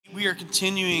we are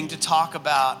continuing to talk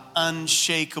about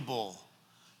unshakable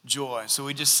joy. So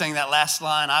we just sang that last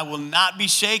line, I will not be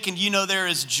shaken. You know there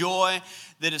is joy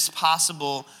that is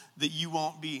possible that you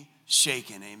won't be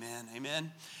shaken. Amen,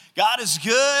 amen. God is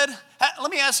good. Let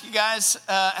me ask you guys,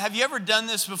 have you ever done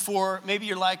this before? Maybe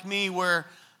you're like me where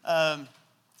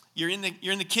you're in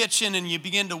the kitchen and you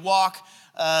begin to walk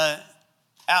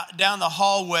out down the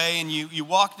hallway and you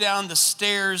walk down the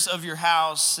stairs of your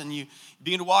house and you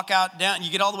begin to walk out down, and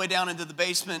you get all the way down into the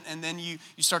basement, and then you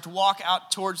start to walk out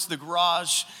towards the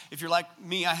garage. If you're like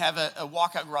me, I have a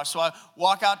walkout garage. So I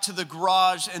walk out to the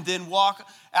garage and then walk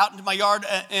out into my yard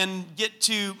and get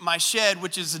to my shed,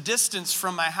 which is a distance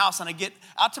from my house. And I get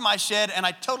out to my shed, and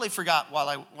I totally forgot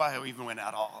why I even went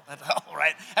out all,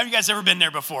 right? Have you guys ever been there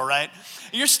before, right?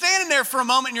 You're standing there for a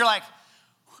moment, and you're like,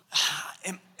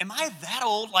 am I that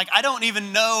old? Like, I don't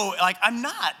even know. Like, I'm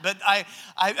not. But I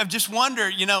just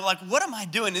wonder, like, what am I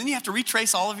doing? And then you have to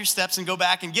retrace all of your steps and go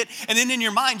back and then in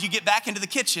your mind, you get back into the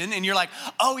kitchen and you're like,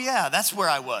 oh yeah, that's where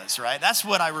I was, right? That's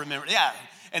what I remember. Yeah.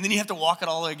 And then you have to walk it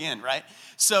all again, right?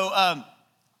 So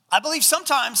I believe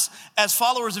sometimes as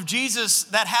followers of Jesus,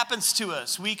 that happens to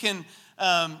us. We can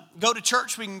go to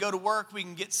church, we can go to work, we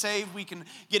can get saved, we can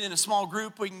get in a small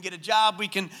group, we can get a job, we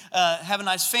can have a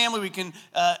nice family, we can,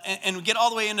 and we get all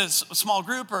the way into a small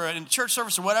group or in church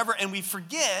service or whatever, and we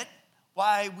forget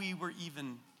why we were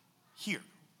even here,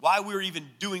 why we were even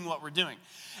doing what we're doing.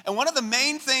 And one of the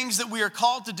main things that we are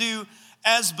called to do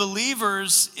as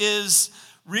believers is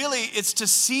really, it's to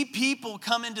see people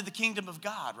come into the kingdom of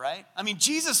God, right? I mean,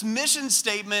 Jesus' mission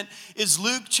statement is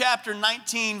Luke chapter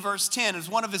 19, verse 10. It's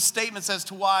one of his statements as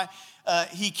to why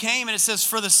he came. And it says,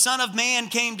 for the Son of Man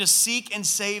came to seek and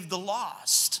save the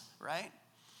lost, right?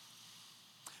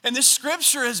 And this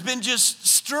scripture has been just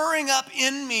stirring up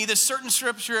in me, this certain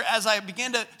scripture, as I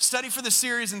began to study for this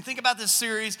series and think about this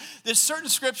series, this certain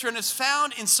scripture, and it's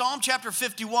found in Psalm chapter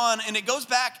 51, and it goes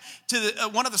back to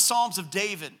one of the Psalms of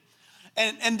David.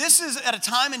 And this is at a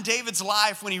time in David's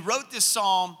life when he wrote this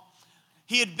psalm,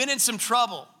 he had been in some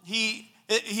trouble. He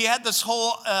had this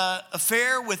whole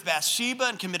affair with Bathsheba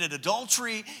and committed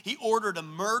adultery. He ordered a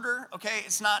murder, okay?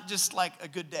 It's not just like a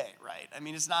good day, right? I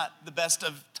mean, it's not the best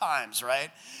of times, right?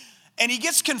 And he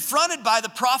gets confronted by the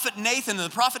prophet Nathan.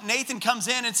 And the prophet Nathan comes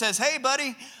in and says, hey,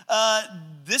 buddy,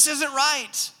 this isn't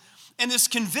right. And this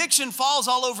conviction falls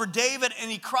all over David,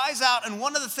 and he cries out, and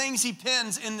one of the things he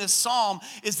pens in this psalm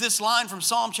is this line from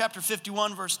Psalm chapter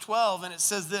 51, verse 12, and it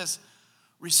says this,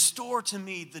 restore to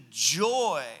me the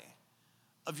joy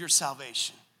of your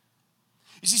salvation.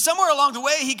 You see, somewhere along the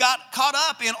way, he got caught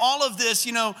up in all of this,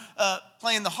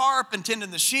 playing the harp and tending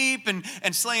the sheep and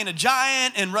slaying a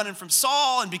giant and running from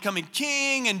Saul and becoming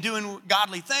king and doing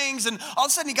godly things. And all of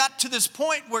a sudden, he got to this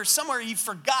point where somewhere he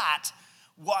forgot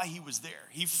why he was there.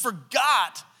 He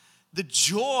forgot the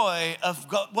joy of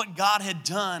what God had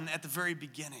done at the very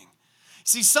beginning.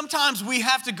 See, sometimes we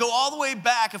have to go all the way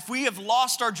back. If we have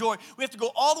lost our joy, we have to go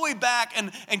all the way back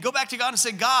and go back to God and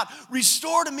say, God,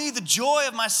 restore to me the joy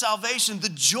of my salvation, the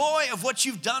joy of what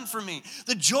you've done for me,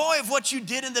 the joy of what you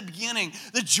did in the beginning,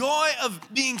 the joy of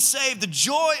being saved, the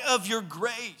joy of your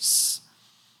grace.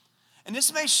 And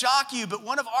this may shock you, but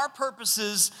one of our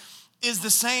purposes is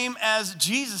the same as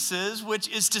Jesus's, which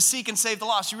is to seek and save the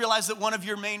lost. You realize that one of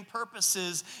your main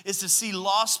purposes is to see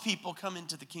lost people come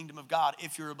into the kingdom of God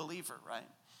if you're a believer, right?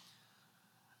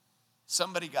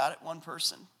 Somebody got it, one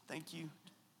person. Thank you,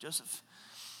 Joseph.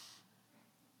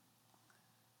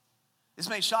 This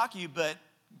may shock you, but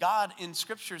God in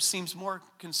Scripture seems more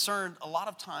concerned a lot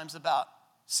of times about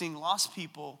seeing lost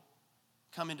people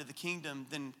come into the kingdom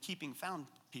than keeping found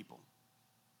people.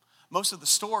 Most of the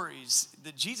stories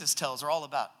that Jesus tells are all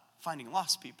about finding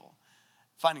lost people.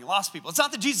 Finding lost people. It's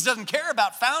not that Jesus doesn't care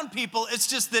about found people. It's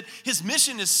just that his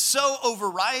mission is so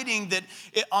overriding that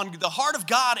on the heart of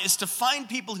God is to find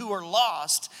people who are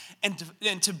lost and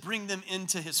to bring them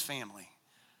into his family.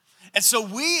 And so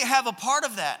we have a part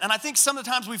of that. And I think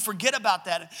sometimes we forget about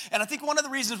that. And I think one of the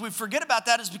reasons we forget about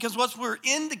that is because once we're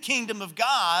in the kingdom of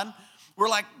God, we're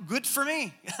like, good for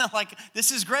me. Like,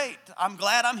 this is great. I'm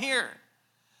glad I'm here.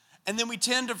 And then we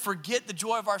tend to forget the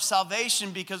joy of our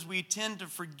salvation because we tend to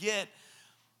forget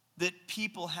that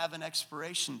people have an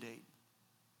expiration date.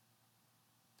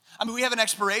 I mean, we have an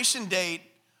expiration date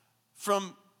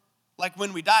from like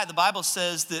when we die. The Bible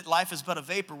says that life is but a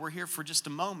vapor. We're here for just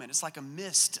a moment. It's like a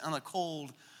mist on a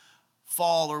cold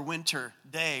fall or winter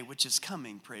day, which is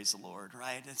coming, praise the Lord,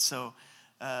 right? And so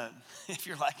if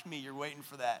you're like me, you're waiting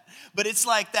for that. But it's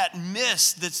like that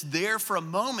mist that's there for a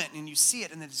moment and you see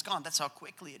it and then it's gone. That's how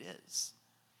quickly it is.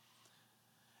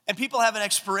 And people have an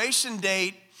expiration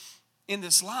date in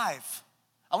this life.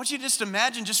 I want you to just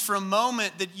imagine just for a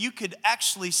moment that you could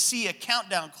actually see a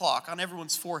countdown clock on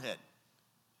everyone's forehead.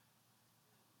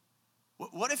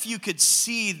 What if you could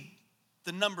see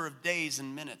the number of days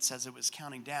and minutes as it was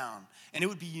counting down? And it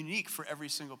would be unique for every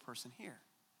single person here.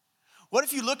 What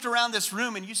if you looked around this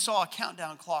room and you saw a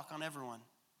countdown clock on everyone?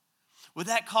 Would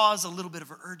that cause a little bit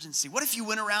of urgency? What if you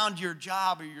went around your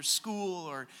job or your school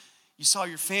or you saw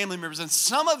your family members? And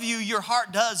some of you, your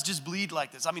heart does just bleed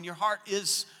like this. I mean, your heart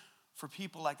is for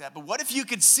people like that. But what if you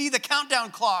could see the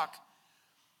countdown clock?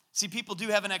 See, people do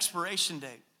have an expiration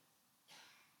date.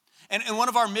 And one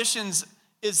of our missions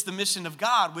is the mission of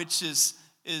God, which is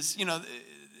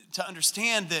to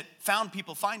understand that found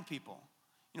people find people.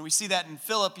 We see that in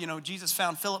Philip. Jesus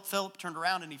found Philip. Philip turned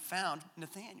around and he found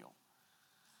Nathanael.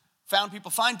 Found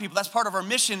people find people. That's part of our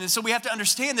mission. And so we have to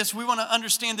understand this. We want to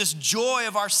understand this joy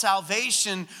of our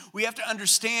salvation. We have to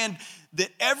understand that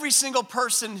every single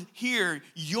person here,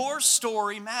 your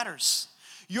story matters.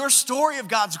 Your story of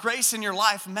God's grace in your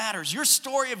life matters. Your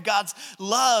story of God's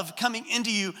love coming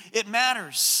into you, it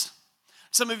matters.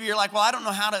 Some of you are like, well, I don't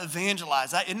know how to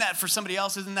evangelize. Isn't that for somebody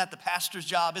else? Isn't that the pastor's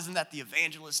job? Isn't that the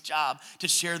evangelist's job to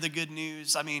share the good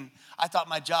news? I mean, I thought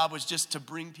my job was just to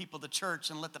bring people to church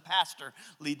and let the pastor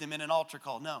lead them in an altar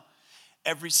call. No,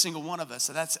 every single one of us,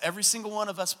 so that's every single one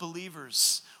of us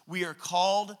believers, we are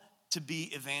called to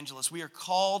be evangelists. We are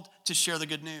called to share the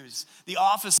good news. The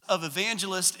office of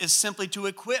evangelist is simply to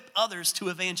equip others to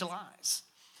evangelize.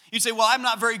 You say, well, I'm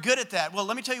not very good at that. Well,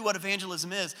 let me tell you what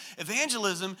evangelism is.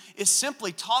 Evangelism is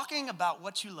simply talking about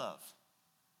what you love.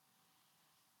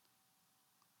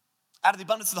 Out of the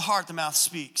abundance of the heart, the mouth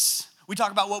speaks. We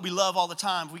talk about what we love all the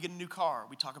time. If we get a new car,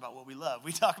 we talk about what we love.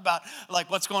 We talk about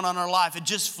what's going on in our life. It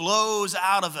just flows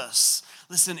out of us.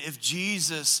 Listen, if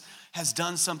Jesus has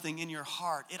done something in your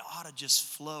heart, it ought to just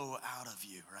flow out of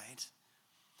you, right?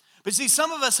 But see,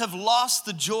 some of us have lost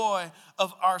the joy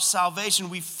of our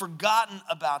salvation. We've forgotten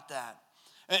about that.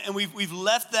 And we've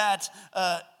left that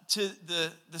to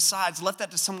the sides, left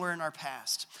that to somewhere in our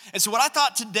past. And so what I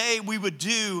thought today we would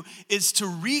do is to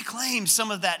reclaim some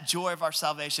of that joy of our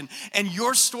salvation. And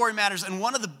your story matters. And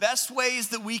one of the best ways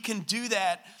that we can do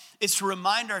that is to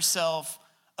remind ourselves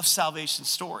of salvation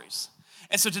stories.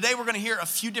 And so today we're going to hear a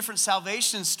few different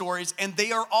salvation stories, and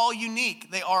they are all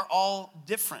unique. They are all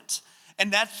different.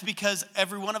 And that's because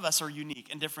every one of us are unique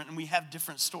and different, and we have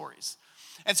different stories.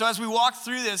 And so as we walk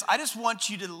through this, I just want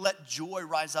you to let joy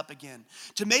rise up again,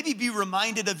 to maybe be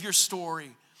reminded of your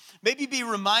story. Maybe be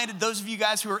reminded, those of you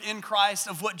guys who are in Christ,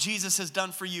 of what Jesus has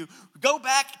done for you. Go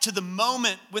back to the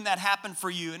moment when that happened for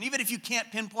you. And even if you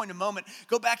can't pinpoint a moment,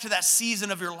 go back to that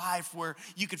season of your life where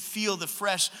you could feel the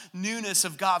fresh newness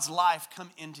of God's life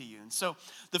come into you. And so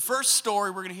the first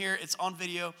story we're going to hear, it's on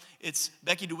video. It's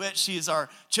Becky DeWitt. She is our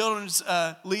children's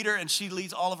leader, and she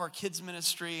leads all of our kids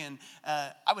ministry. And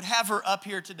I would have her up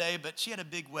here today, but she had a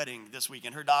big wedding this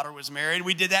weekend. Her daughter was married.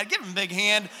 We did that. Give them a big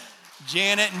hand.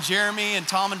 Janet and Jeremy and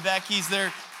Tom and Becky's,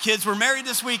 their kids were married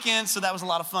this weekend, so that was a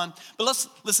lot of fun. But let's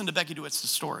listen to Becky DeWitt's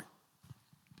story.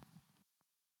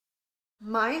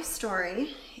 My story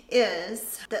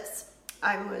is this.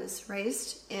 I was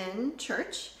raised in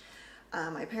church.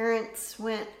 My parents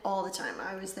went all the time.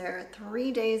 I was there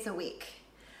 3 days a week.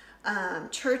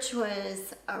 Church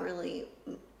was a really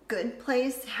good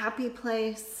place, happy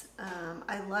place.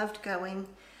 I loved going.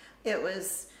 It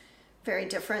was very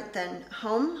different than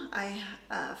home. I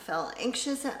felt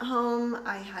anxious at home.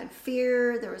 I had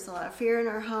fear. There was a lot of fear in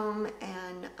our home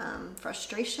and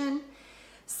frustration.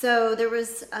 So there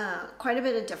was quite a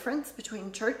bit of difference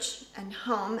between church and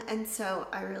home. And so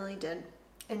I really did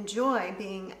enjoy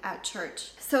being at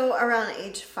church. So around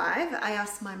age 5, I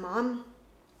asked my mom,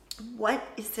 what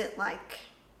is it like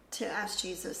to ask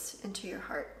Jesus into your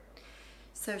heart?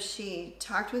 So she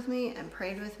talked with me and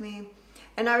prayed with me.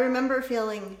 And I remember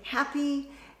feeling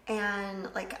happy and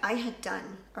like I had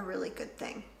done a really good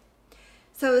thing.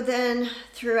 So then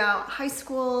throughout high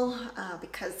school,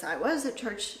 because I was at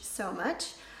church so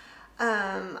much,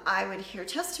 I would hear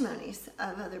testimonies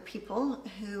of other people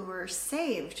who were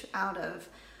saved out of,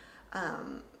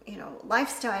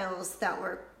 lifestyles that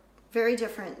were very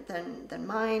different than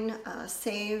mine,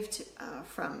 saved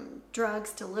from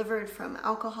drugs, delivered from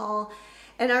alcohol.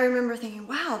 And I remember thinking,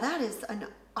 wow, that is an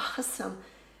awesome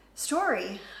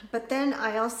story. But then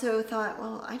I also thought,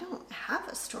 well, I don't have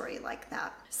a story like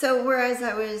that. So whereas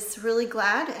I was really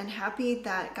glad and happy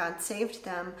that God saved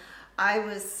them, I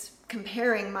was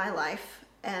comparing my life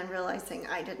and realizing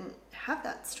I didn't have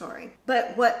that story.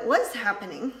 But what was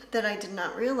happening that I did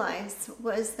not realize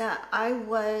was that I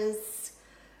was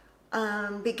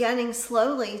beginning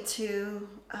slowly to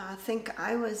think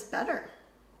I was better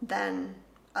than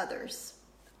others.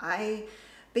 I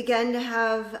began to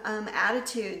have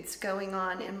attitudes going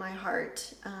on in my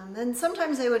heart. And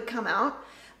sometimes they would come out,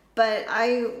 but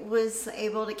I was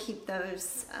able to keep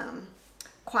those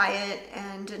quiet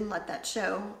and didn't let that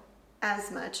show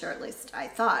as much, or at least I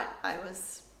thought I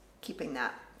was keeping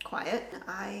that quiet.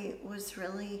 I was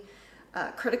really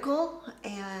critical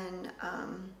and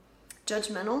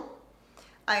judgmental.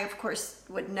 I, of course,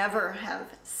 would never have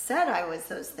said I was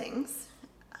those things.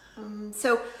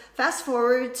 So fast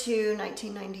forward to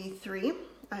 1993.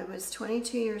 I was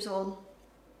 22 years old.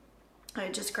 I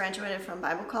had just graduated from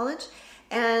Bible college,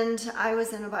 and I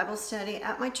was in a Bible study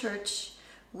at my church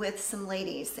with some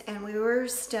ladies, and we were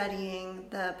studying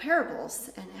the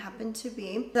parables, and it happened to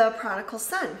be the prodigal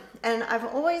son. And I've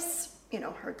always,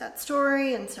 heard that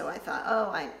story, and so I thought,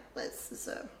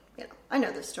 I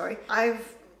know this story.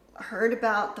 I've heard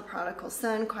about the prodigal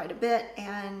son quite a bit,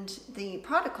 and the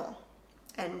prodigal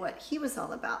and what he was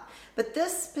all about. But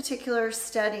this particular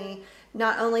study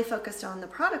not only focused on the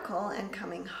prodigal and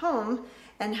coming home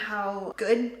and how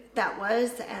good that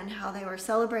was and how they were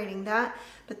celebrating that,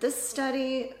 but this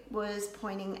study was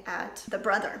pointing at the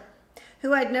brother,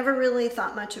 who I'd never really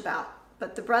thought much about.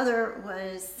 But the brother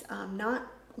was not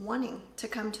wanting to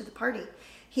come to the party.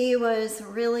 He was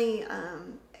really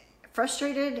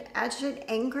frustrated, agitated,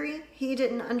 angry. He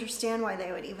didn't understand why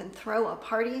they would even throw a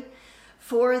party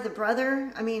for the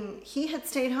brother. I mean, he had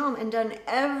stayed home and done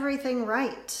everything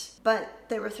right, but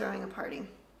they were throwing a party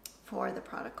for the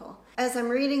prodigal. As I'm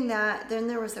reading that, then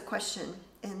there was a question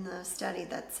in the study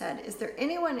that said, is there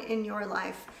anyone in your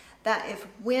life that if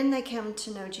when they come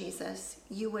to know Jesus,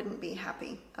 you wouldn't be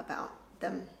happy about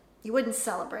them? You wouldn't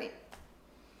celebrate?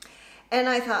 And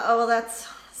I thought, oh, well, that's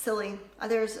silly.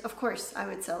 Of course I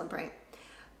would celebrate.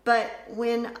 But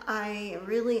when I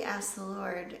really asked the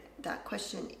Lord that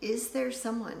question, is there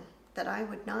someone that I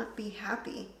would not be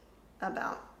happy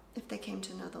about if they came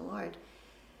to know the Lord?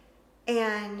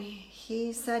 And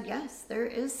he said, yes, there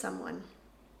is someone.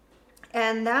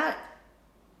 And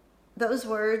those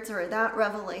words, or that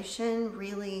revelation,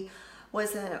 really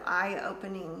was an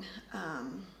eye-opening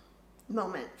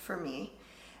moment for me.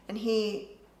 And he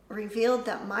revealed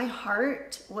that my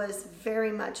heart was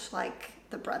very much like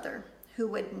the brother who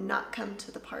would not come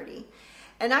to the party.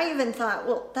 And I even thought,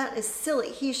 well, that is silly.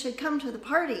 He should come to the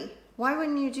party. Why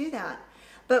wouldn't you do that?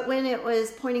 But when it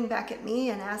was pointing back at me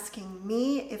and asking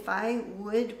me if I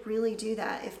would really do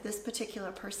that, if this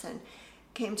particular person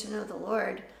came to know the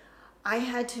Lord, I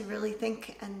had to really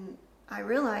think, and I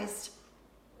realized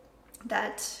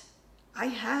that I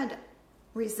had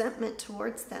resentment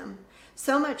towards them.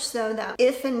 So much so that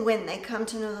if and when they come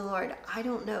to know the Lord, I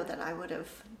don't know that I would have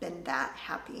been that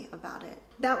happy about it.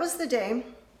 That was the day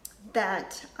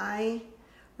that I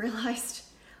realized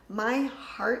my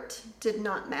heart did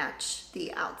not match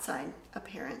the outside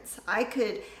appearance. I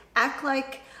could act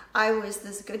like I was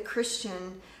this good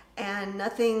Christian and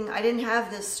I didn't have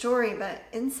this story, but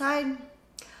inside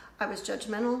I was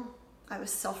judgmental, I was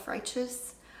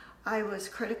self-righteous, I was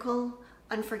critical,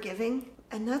 unforgiving,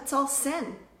 and that's all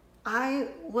sin. I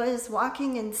was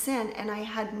walking in sin and I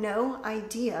had no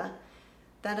idea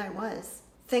that I was.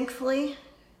 Thankfully,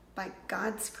 by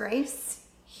God's grace,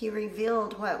 he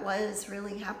revealed what was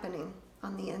really happening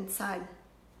on the inside.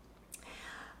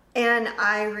 And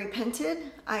I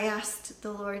repented. I asked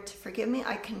the Lord to forgive me.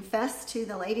 I confessed to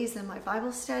the ladies in my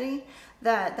Bible study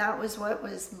that was what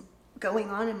was going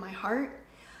on in my heart.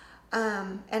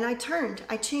 And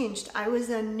I changed. I was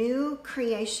a new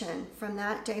creation from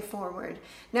that day forward.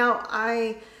 Now,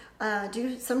 I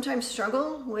do sometimes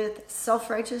struggle with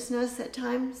self-righteousness at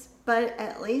times, but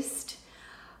at least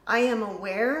I am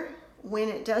aware when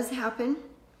it does happen,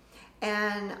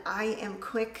 and I am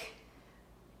quick,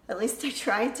 at least I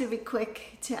try to be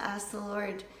quick to ask the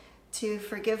Lord to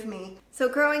forgive me. So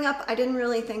growing up, I didn't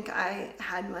really think I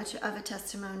had much of a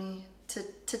testimony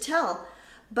to tell,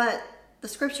 but the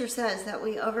scripture says that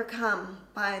we overcome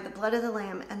by the blood of the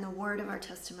Lamb and the word of our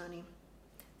testimony.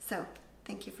 So,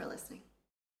 thank you for listening.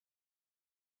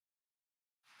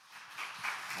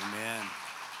 Amen.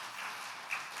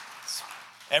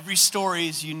 Every story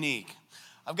is unique.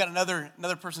 I've got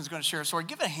another person who's going to share a story.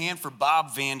 Give a hand for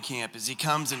Bob Van Camp as he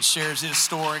comes and shares his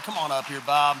story. Come on up here,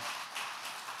 Bob.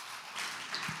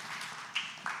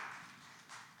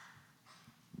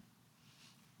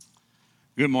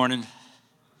 Good morning.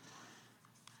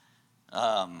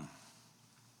 The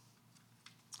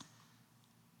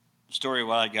story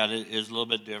what I got is a little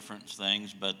bit different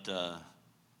things, but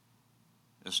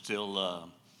it's still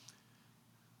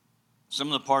some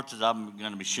of the parts that I'm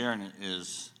going to be sharing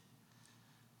is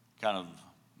kind of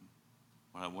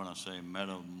what I want to say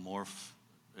metamorph.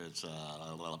 It's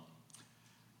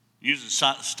using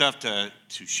stuff to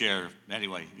share.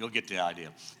 Anyway, you'll get the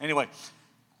idea. Anyway,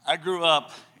 I grew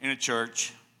up in a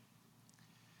church,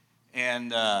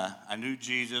 and I knew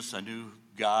Jesus, I knew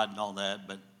God and all that,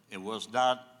 but it was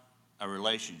not a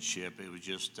relationship. It was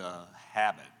just a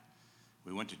habit.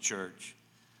 We went to church,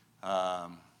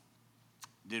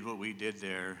 did what we did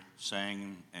there,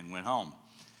 sang, and went home.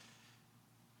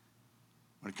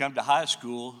 When it came to high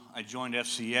school, I joined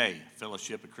FCA,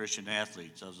 Fellowship of Christian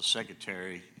Athletes. I was a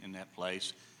secretary in that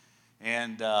place.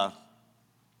 And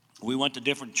we went to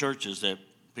different churches that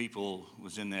people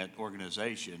was in that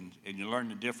organization, and you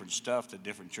learned the different stuff that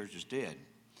different churches did.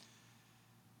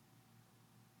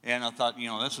 And I thought,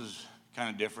 this is kind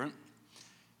of different.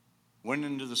 Went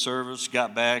into the service,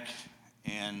 got back,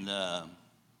 and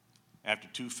after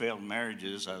 2 failed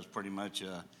marriages, I was pretty much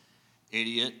an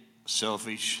idiot,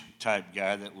 selfish type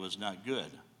guy that was not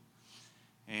good.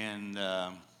 And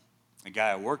a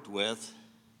guy I worked with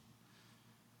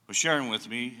was sharing with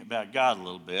me about God a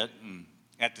little bit. And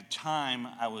at the time,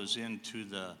 I was into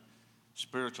the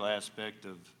spiritual aspect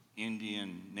of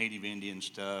Native Indian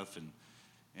stuff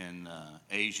and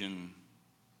Asian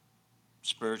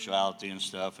spirituality and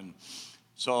stuff. And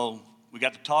so we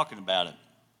got to talking about it.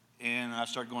 And I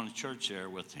started going to church there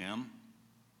with him.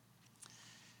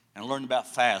 And I learned about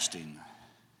fasting.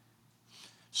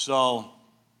 So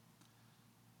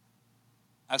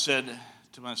I said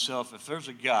to myself, if there's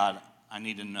a God, I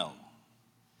need to know.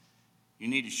 You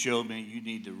need to show me, you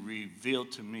need to reveal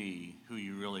to me who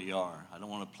you really are. I don't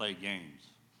want to play games.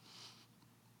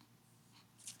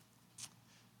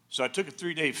 So I took a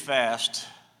 3-day fast,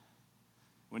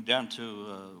 went down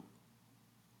to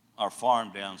our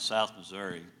farm down South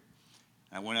Missouri.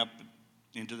 I went up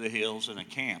into the hills and I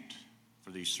camped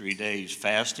for these 3 days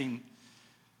fasting.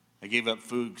 I gave up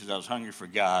food because I was hungry for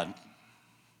God.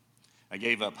 I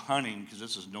gave up hunting because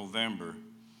this is November,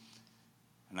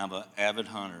 and I'm an avid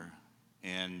hunter,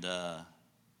 and I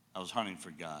was hunting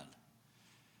for God.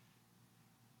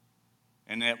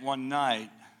 And that one night,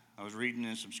 I was reading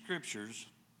in some scriptures,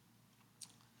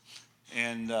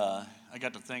 and I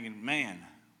got to thinking, man,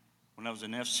 when I was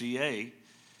in FCA,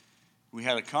 we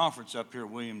had a conference up here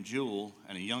at William Jewell,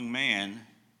 and a young man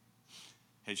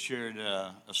had shared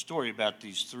a story about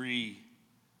these 3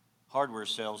 hardware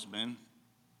salesmen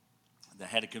that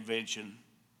had a convention,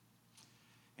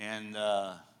 and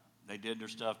they did their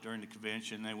stuff during the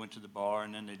convention. They went to the bar,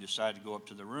 and then they decided to go up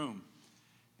to the room.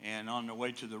 And on their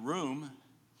way to the room,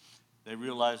 they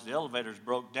realized the elevators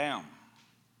broke down.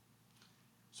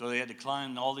 So they had to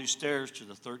climb all these stairs to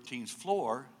the 13th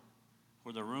floor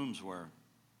where the rooms were.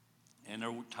 And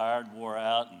they're tired, wore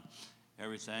out, and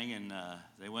everything, and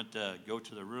they went to go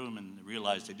to the room and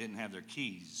realized they didn't have their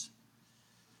keys.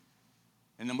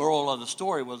 And the moral of the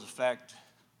story was the fact,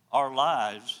 our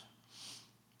lives,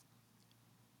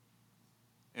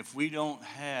 if we don't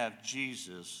have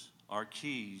Jesus, our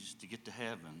keys to get to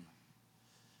heaven,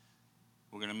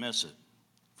 we're going to miss it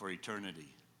for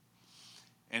eternity.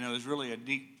 And it was really a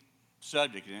deep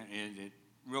subject, and it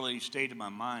really stayed in my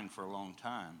mind for a long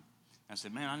time. I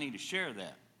said, man, I need to share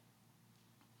that.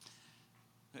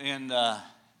 And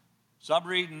so I'm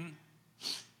reading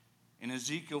in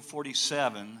Ezekiel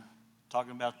 47,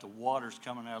 talking about the waters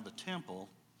coming out of the temple,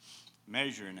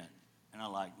 measuring it. And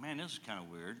I'm like, man, this is kind of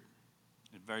weird.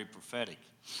 It's very prophetic.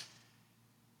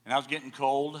 And I was getting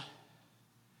cold,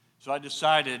 so I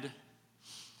decided,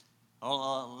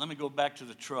 let me go back to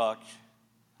the truck.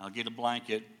 I'll get a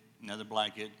blanket, another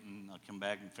blanket, and I'll come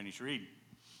back and finish reading.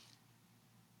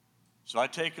 So I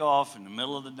take off in the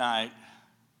middle of the night,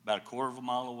 about a quarter of a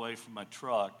mile away from my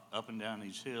truck, up and down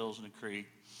these hills in the creek,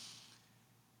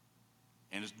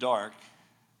 and it's dark.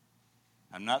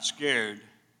 I'm not scared,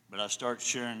 but I start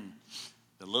sharing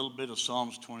the little bit of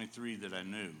Psalms 23 that I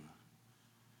knew.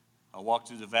 I walk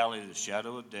through the valley of the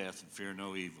shadow of death and fear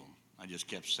no evil. I just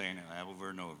kept saying it over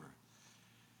and over.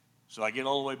 So I get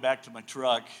all the way back to my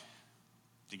truck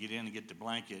to get in and get the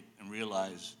blanket and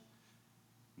realize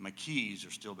my keys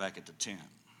are still back at the tent.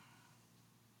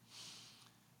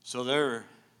 So there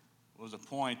was a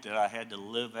point that I had to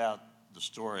live out the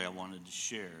story I wanted to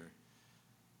share,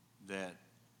 that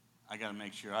I got to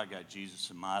make sure I got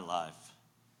Jesus in my life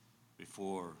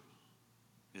before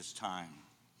it's time.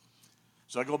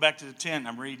 So I go back to the tent, and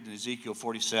I'm reading Ezekiel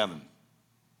 47,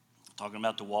 talking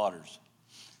about the waters.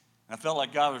 And I felt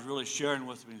like God was really sharing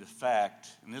with me the fact,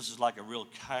 and this is like a real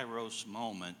Kairos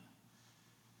moment,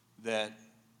 that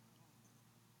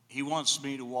he wants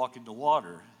me to walk in the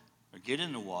water, or get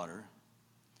in the water,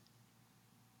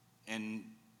 and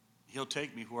he'll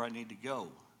take me where I need to go.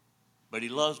 But he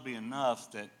loves me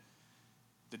enough that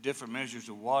the different measures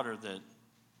of water that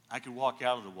I could walk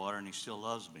out of the water and he still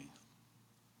loves me.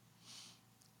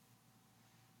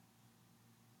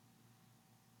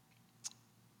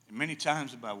 And many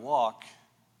times in my walk,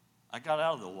 I got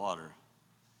out of the water.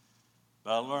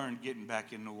 But I learned getting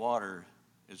back in the water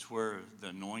is where the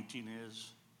anointing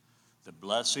is, the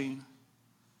blessing,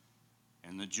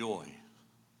 and the joy.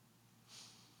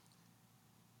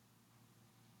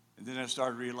 And then I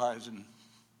started realizing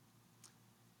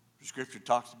the scripture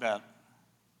talks about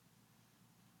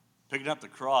picking up the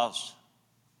cross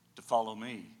to follow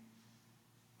me.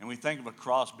 And we think of a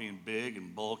cross being big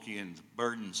and bulky and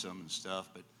burdensome and stuff,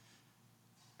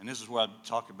 and this is what I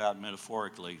talk about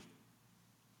metaphorically,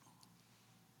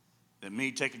 that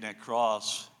me taking that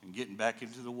cross and getting back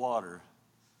into the water,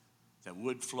 that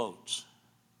wood floats.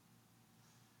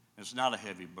 It's not a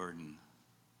heavy burden.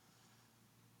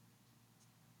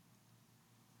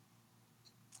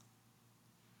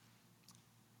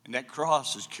 And that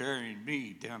cross is carrying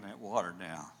me down that water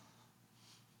now.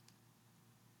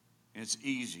 And it's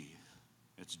easy.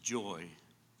 It's joy.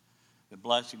 The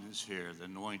blessing is here, the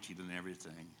anointing and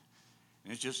everything.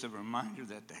 And it's just a reminder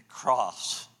that that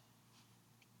cross,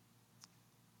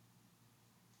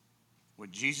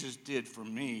 what Jesus did for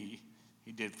me,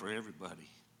 he did for everybody.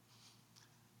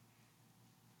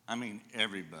 I mean,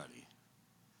 everybody.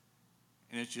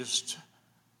 And it's just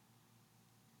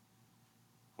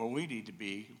where we need to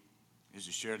be is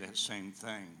to share that same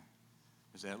thing,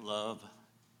 is that love,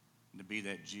 and to be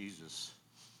that Jesus,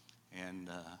 and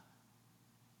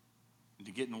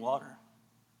to get in the water.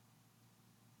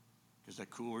 Because that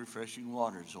cool, refreshing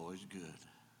water is always good.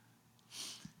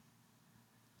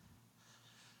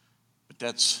 But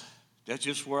that's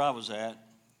just where I was at,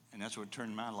 and that's what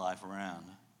turned my life around.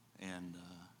 And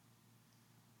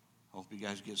I hope you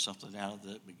guys get something out of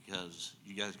it, because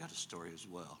you guys got a story as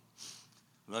well.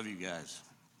 Love you guys.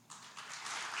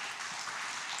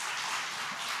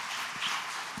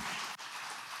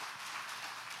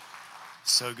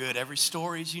 So good. Every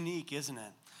story is unique, isn't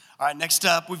it? All right, next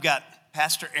up, we've got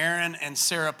Pastor Aaron and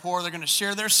Sarah Poor. They're going to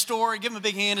share their story. Give them a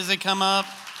big hand as they come up.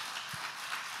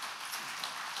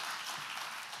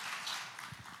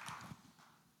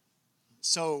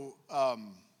 So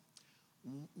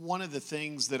one of the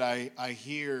things that I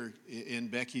hear in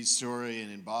Becky's story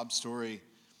and in Bob's story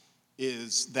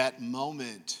is that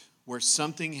moment where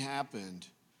something happened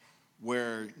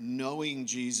where knowing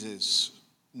Jesus,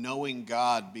 knowing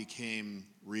God became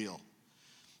real.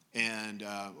 And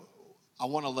I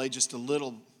want to lay just a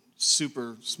little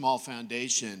super small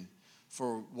foundation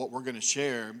for what we're going to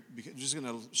share. I'm just going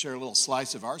to share a little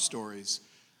slice of our stories.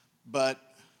 But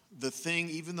the thing,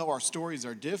 even though our stories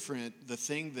are different, the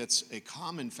thing that's a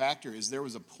common factor is there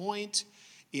was a point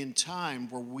in time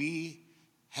where we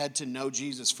had to know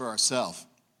Jesus for ourselves.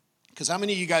 Because how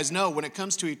many of you guys know when it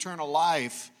comes to eternal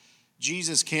life,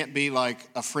 Jesus can't be like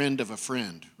a friend of a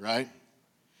friend, right?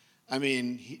 I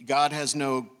mean, God has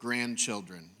no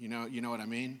grandchildren. You know what I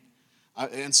mean?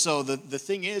 And so the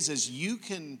thing is you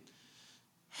can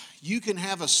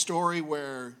have a story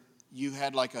where you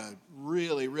had like a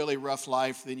really, really rough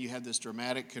life, then you had this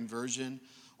dramatic conversion,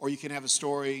 or you can have a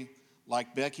story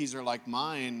like Becky's or like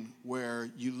mine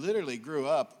where you literally grew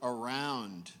up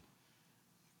around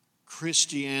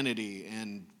Christianity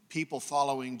and people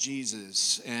following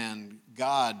Jesus and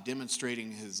God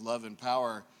demonstrating his love and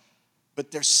power.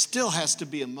 But there still has to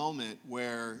be a moment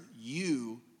where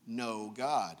you know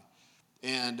God.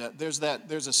 And there's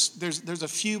a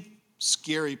few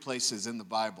scary places in the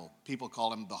Bible. People call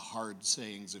them the hard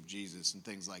sayings of Jesus and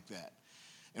things like that.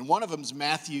 And one of them is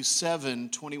Matthew 7,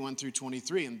 21 through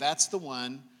 23. And that's the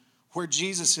one where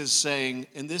Jesus is saying,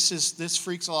 and this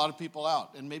freaks a lot of people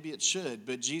out, and maybe it should,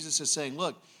 but Jesus is saying,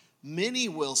 look, many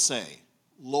will say,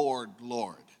 Lord,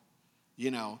 Lord.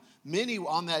 Many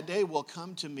on that day will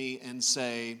come to me and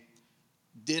say,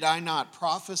 did I not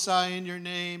prophesy in your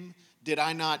name? Did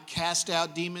I not cast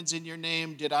out demons in your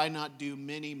name? Did I not do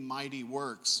many mighty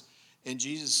works? And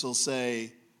Jesus will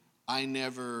say, I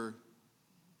never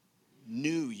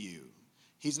knew you.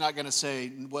 He's not going to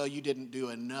say, well, you didn't do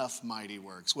enough mighty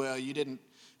works. Well, you didn't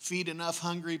feed enough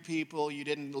hungry people. You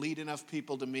didn't lead enough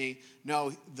people to me.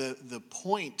 No, the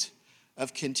point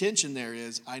of contention there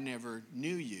is, I never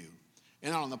knew you.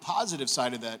 And on the positive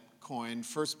side of that coin,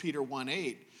 1 Peter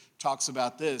 1:8 talks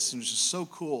about this, and it's just so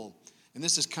cool. And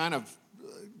this is kind of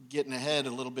getting ahead a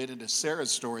little bit into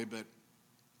Sarah's story, but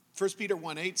 1 Peter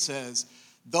 1:8 says,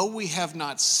 though we have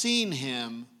not seen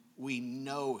him, we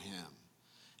know him.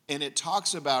 And it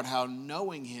talks about how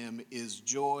knowing him is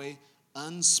joy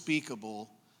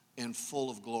unspeakable and full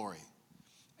of glory.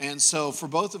 And so for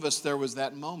both of us, there was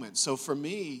that moment. So for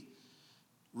me,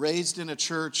 raised in a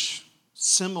church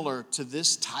similar to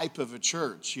this type of a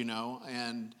church, you know.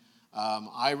 And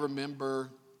I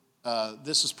remember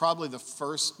this is probably the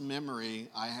first memory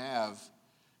I have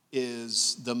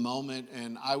is the moment,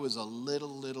 and I was a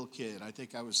little kid. I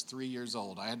think I was 3 years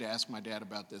old. I had to ask my dad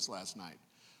about this last night,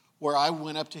 where I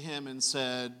went up to him and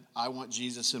said, I want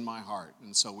Jesus in my heart.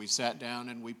 And so we sat down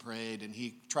and we prayed, and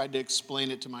he tried to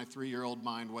explain it to my 3-year-old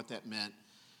mind what that meant.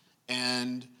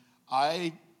 And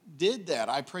I did that.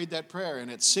 I prayed that prayer,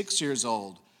 and at 6 years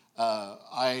old,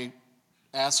 I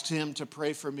asked him to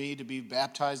pray for me to be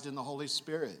baptized in the Holy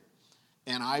Spirit.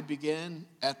 And I began,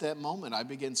 at that moment, I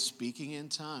began speaking in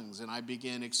tongues, and I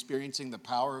began experiencing the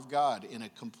power of God in a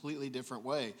completely different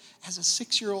way as a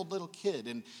 6-year-old little kid.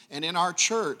 And in our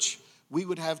church, we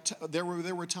would have, there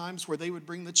were times where they would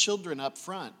bring the children up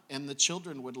front, and the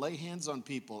children would lay hands on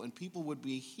people, and people would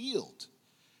be healed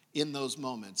in those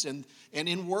moments. And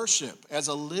in worship, as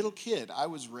a little kid, I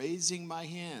was raising my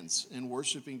hands and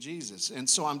worshiping Jesus. And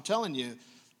so I'm telling you,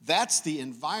 that's the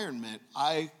environment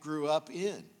I grew up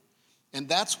in. And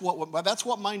that's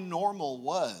what my normal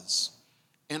was.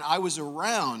 And I was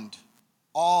around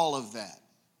all of that.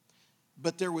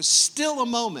 But there was still a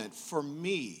moment for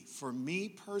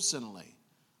me personally,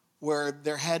 where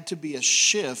there had to be a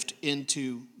shift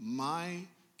into my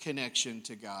connection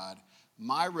to God,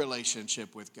 my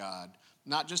relationship with God,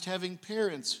 not just having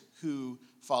parents who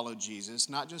followed Jesus,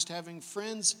 not just having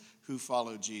friends who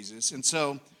followed Jesus. And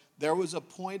so there was a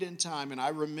point in time, and I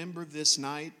remember this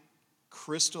night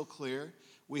crystal clear.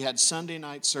 We had Sunday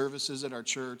night services at our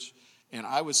church, and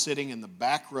I was sitting in the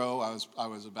back row. I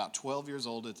was about 12 years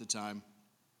old at the time.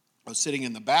 I was sitting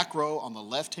in the back row on the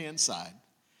left-hand side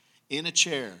in a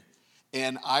chair,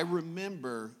 and I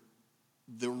remember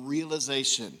the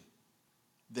realization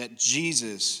that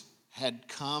Jesus had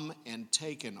come and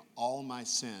taken all my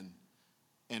sin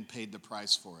and paid the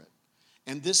price for it.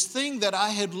 And this thing that I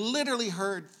had literally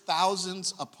heard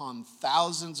thousands upon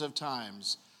thousands of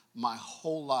times my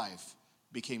whole life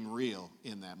became real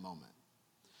in that moment.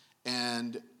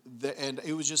 And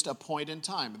it was just a point in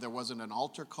time. There wasn't an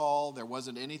altar call. There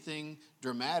wasn't anything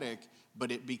dramatic, but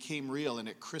it became real and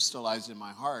it crystallized in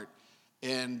my heart.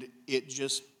 And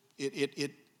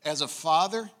it as a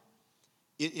father,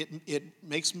 it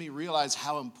makes me realize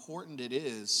how important it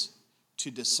is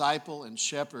to disciple and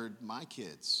shepherd my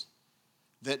kids.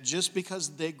 That just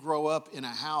because they grow up in a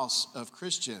house of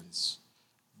Christians,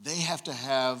 they have to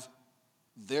have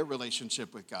their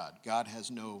relationship with God. God has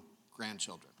no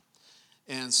grandchildren.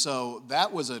 And so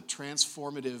that was a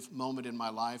transformative moment in my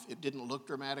life. It didn't look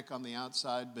dramatic on the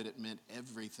outside, but it meant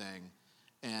everything.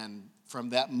 And from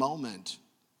that moment,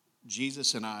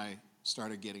 Jesus and I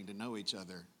started getting to know each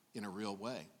other in a real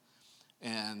way.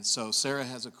 And so Sarah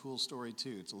has a cool story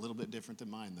too. It's a little bit different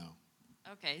than mine though.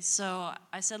 Okay, so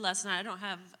I said last night I don't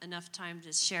have enough time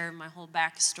to share my whole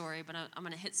backstory, but I'm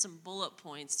going to hit some bullet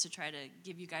points to try to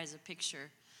give you guys a picture.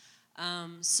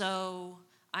 So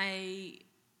I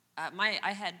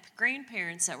had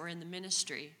grandparents that were in the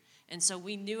ministry, and so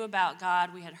we knew about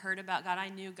God. We had heard about God. I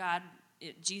knew God.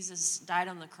 Jesus died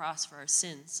on the cross for our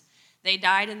sins. They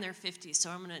died in their 50s, so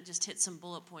I'm going to just hit some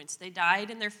bullet points. They died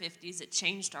in their 50s. It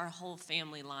changed our whole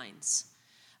family lines.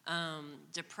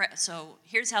 So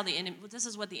here's how this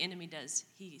is what the enemy does.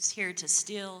 He's here to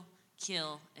steal,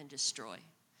 kill, and destroy.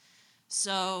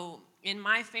 So in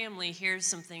my family, here's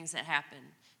some things that happen.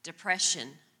 Depression,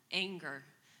 anger,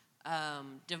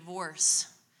 divorce,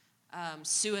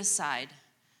 suicide,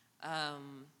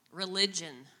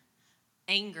 religion,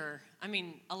 anger. I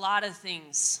mean, a lot of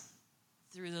things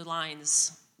through the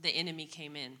lines the enemy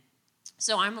came in.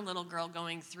 So I'm a little girl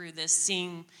going through this,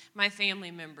 seeing my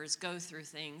family members go through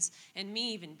things, and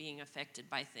me even being affected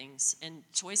by things, and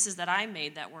choices that I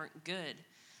made that weren't good.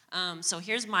 So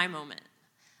here's my moment,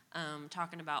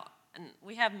 talking about, and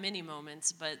we have many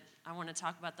moments, but I want to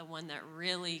talk about the one that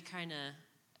really kind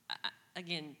of,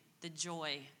 again, the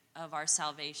joy of our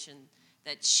salvation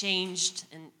that changed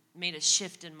and made a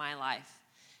shift in my life,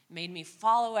 made me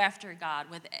follow after God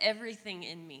with everything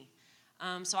in me.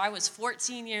 So I was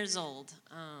 14 years old,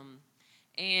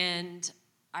 and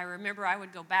I remember I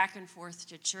would go back and forth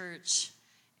to church,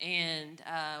 and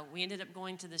we ended up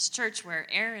going to this church where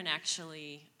Aaron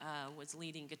actually was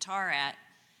leading guitar at,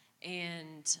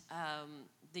 and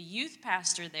the youth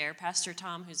pastor there, Pastor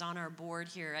Tom, who's on our board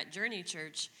here at Journey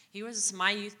Church, he was my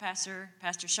youth pastor,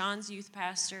 Pastor Sean's youth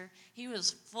pastor. He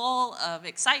was full of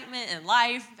excitement and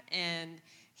life, and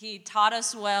he taught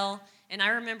us well. And I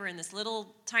remember in this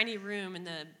little tiny room in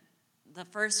the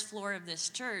first floor of this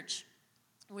church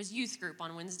was youth group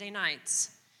on Wednesday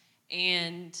nights.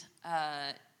 And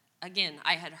again,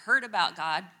 I had heard about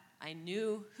God. I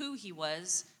knew who he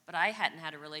was, but but I hadn't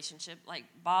had a relationship like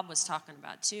Bob was talking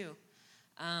about too.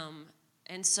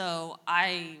 And so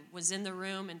I was in the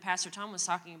room, and Pastor Tom was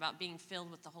talking about being filled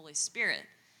with the Holy Spirit.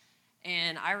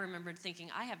 And I remembered thinking,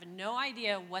 I have no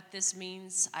idea what this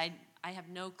means. I have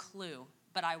no clue,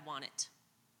 but I want it.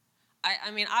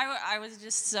 I was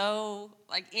just so,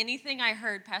 like, anything I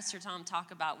heard Pastor Tom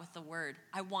talk about with the word,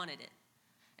 I wanted it.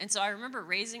 And so I remember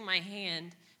raising my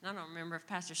hand, and I don't remember if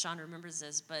Pastor Sean remembers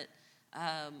this, but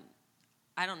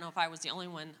I don't know if I was the only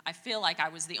one. I feel like I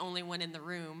was the only one in the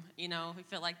room. You know, we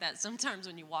feel like that sometimes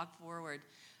when you walk forward.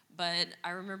 But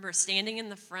I remember standing in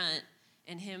the front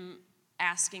and him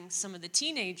asking some of the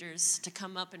teenagers to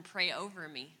come up and pray over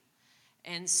me.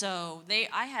 And so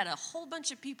I had a whole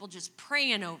bunch of people just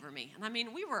praying over me. And I mean,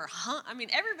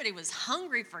 everybody was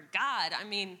hungry for God. I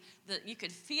mean, you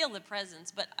could feel the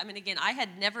presence. But I mean, again, I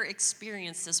had never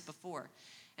experienced this before.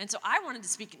 And so I wanted to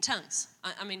speak in tongues.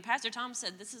 I mean, Pastor Tom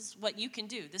said, this is what you can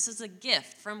do. This is a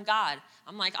gift from God.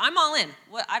 I'm like, I'm all in.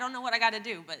 I don't know what I got to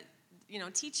do, but,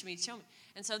 teach me, show me.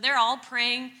 And so they're all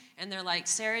praying, and they're like,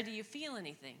 Sarah, do you feel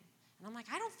anything? And I'm like,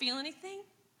 I don't feel anything.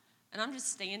 And I'm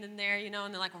just standing there, and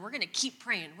they're like, well, we're going to keep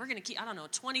praying. We're going to keep,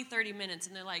 20, 30 minutes.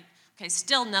 And they're like, okay,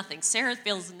 still nothing. Sarah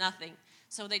feels nothing.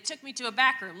 So they took me to a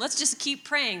back room. Let's just keep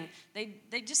praying.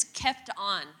 They just kept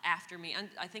on after me. And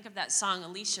I think of that song,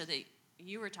 Alicia, that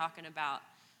you were talking about.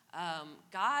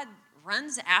 God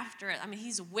runs after it. I mean,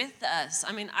 he's with us.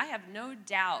 I mean, I have no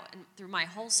doubt, and through my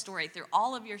whole story, through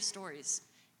all of your stories,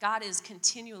 God is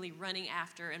continually running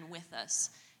after and with us.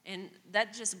 And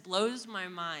that just blows my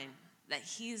mind that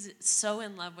he's so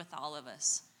in love with all of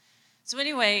us. So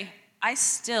anyway, I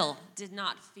still did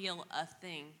not feel a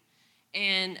thing.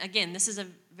 And again, this is a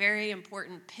very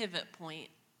important pivot point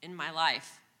in my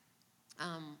life.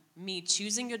 Me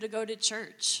choosing to go to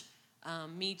church,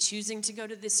 me choosing to go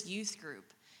to this youth group,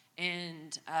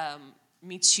 and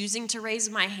me choosing to raise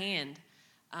my hand,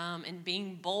 and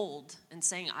being bold and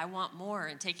saying, I want more,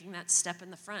 and taking that step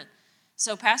in the front.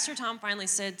 So Pastor Tom finally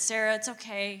said, Sarah, it's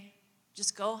okay.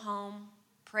 Just go home,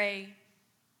 pray.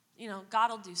 God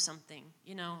will do something.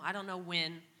 I don't know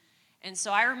when. And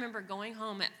so I remember going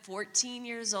home at 14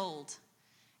 years old,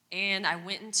 and I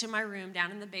went into my room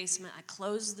down in the basement. I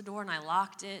closed the door and I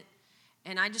locked it.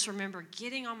 And I just remember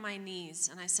getting on my knees,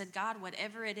 and I said, God,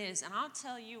 whatever it is. And I'll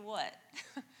tell you what,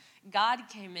 God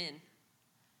came in.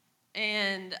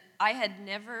 And I had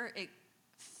never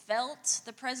felt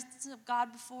the presence of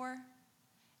God before,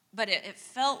 but it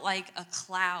felt like a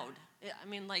cloud.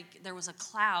 Like there was a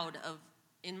cloud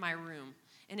in my room,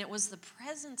 and it was the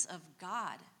presence of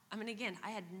God. Again,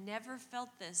 I had never felt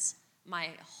this my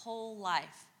whole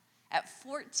life. At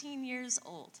 14 years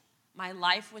old, my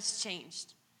life was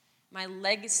changed. My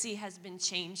legacy has been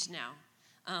changed now.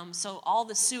 So all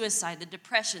the suicide, the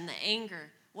depression, the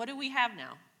anger, what do we have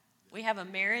now? We have a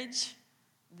marriage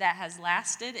that has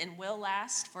lasted and will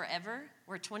last forever.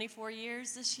 We're 24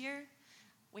 years this year.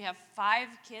 We have 5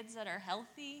 kids that are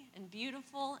healthy and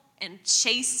beautiful and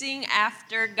chasing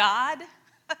after God.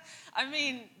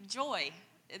 Joy.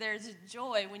 There's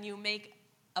joy when you make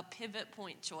a pivot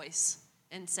point choice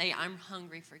and say, I'm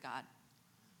hungry for God.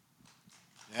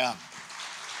 Yeah.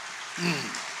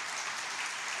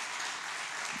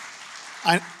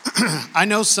 I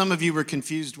know some of you were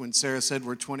confused when Sarah said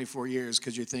we're 24 years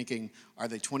because you're thinking, are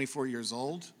they 24 years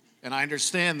old? And I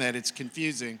understand that it's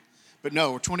confusing, but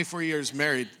no, we're 24 years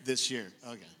married this year.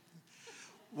 Okay.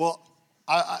 Well,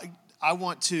 I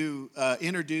want to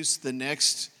introduce the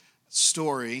next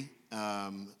story,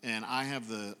 and I have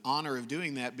the honor of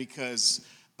doing that because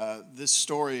this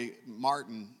story,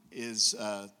 Martin, is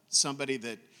somebody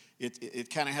that it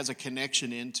kind of has a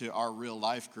connection into our real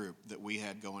life group that we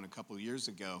had going a couple of years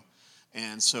ago.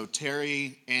 And so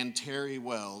Terry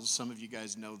Wells, some of you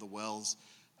guys know the Wells,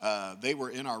 they were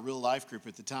in our real life group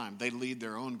at the time. They lead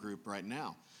their own group right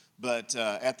now. But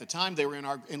at the time they were in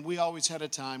and we always had a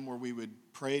time where we would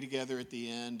pray together at the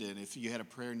end, and if you had a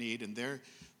prayer need, and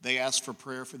they asked for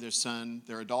prayer for their son,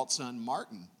 their adult son,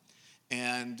 Martin.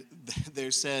 And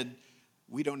they said,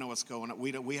 we don't know what's going on.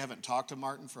 We haven't talked to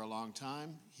Martin for a long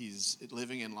time. He's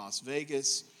living in Las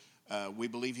Vegas. We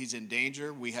believe he's in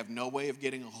danger. We have no way of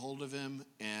getting a hold of him,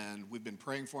 and we've been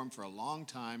praying for him for a long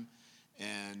time.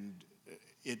 And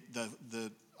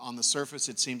on the surface,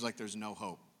 it seems like there's no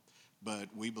hope. But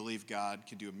we believe God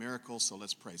can do a miracle, so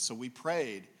let's pray. So we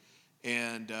prayed,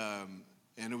 and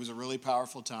it was a really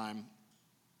powerful time.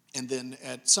 And then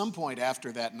at some point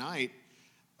after that night,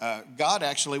 God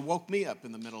actually woke me up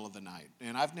in the middle of the night.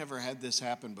 And I've never had this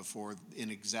happen before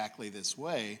in exactly this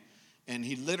way. And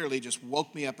he literally just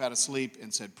woke me up out of sleep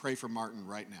and said, pray for Martin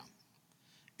right now.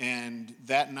 And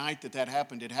that night that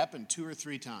happened, it happened 2 or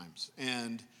 3 times.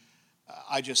 And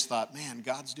I just thought, man,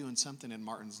 God's doing something in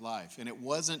Martin's life. And it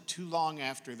wasn't too long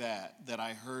after that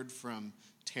I heard from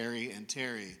Terry and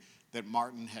Terry that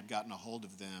Martin had gotten a hold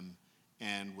of them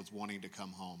and was wanting to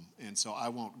come home. And so I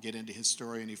won't get into his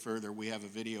story any further. We have a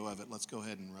video of it. Let's go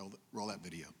ahead and roll that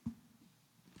video.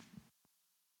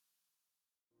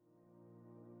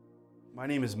 My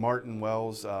name is Martin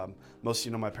Wells. Most of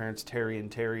you know my parents, Terry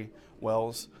and Terry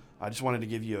Wells. I just wanted to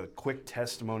give you a quick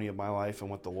testimony of my life and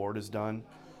what the Lord has done.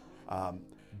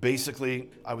 Basically,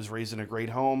 I was raised in a great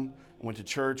home, went to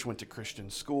church, went to Christian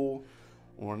school.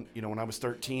 When I was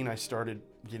 13, I started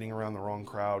getting around the wrong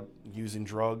crowd, using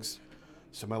drugs.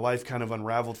 So my life kind of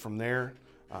unraveled from there.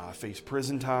 I faced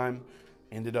prison time,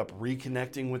 ended up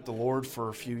reconnecting with the Lord for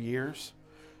a few years,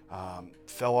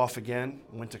 fell off again,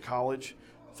 went to college.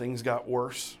 Things got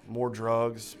worse, more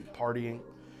drugs, partying.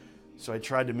 So I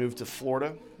tried to move to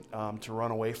Florida to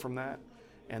run away from that.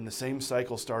 And the same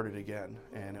cycle started again.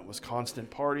 And it was constant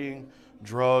partying,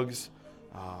 drugs.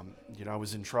 I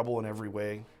was in trouble in every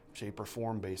way, shape or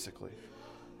form, basically.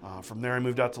 From there, I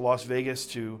moved out to Las Vegas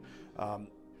to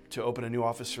open a new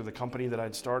office for the company that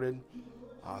I'd started.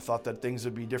 I thought that things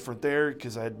would be different there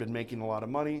because I had been making a lot of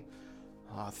money.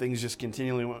 Things just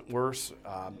continually went worse.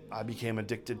 I became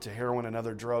addicted to heroin and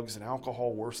other drugs and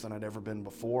alcohol, worse than I'd ever been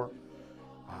before.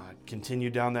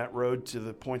 Continued down that road to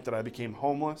the point that I became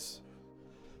homeless.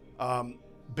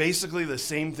 Basically, the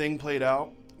same thing played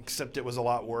out, except it was a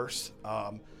lot worse.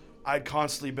 I'd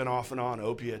constantly been off and on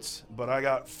opiates, but I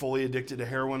got fully addicted to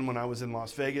heroin when I was in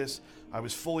Las Vegas. I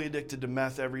was fully addicted to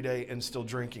meth every day and still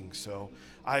drinking. So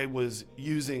I was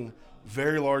using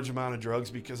very large amount of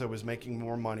drugs because I was making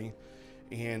more money.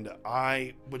 And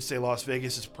I would say Las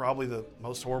Vegas is probably the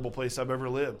most horrible place I've ever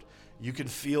lived. You can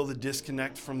feel the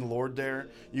disconnect from the Lord there.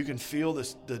 You can feel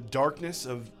the darkness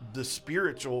of the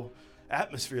spiritual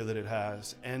atmosphere that it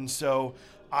has. And so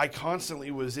I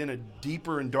constantly was in a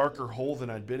deeper and darker hole than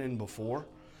I'd been in before.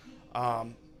 I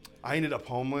ended up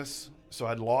homeless. So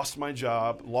I'd lost my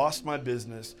job, lost my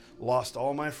business, lost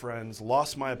all my friends,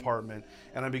 lost my apartment,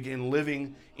 and I began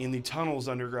living in the tunnels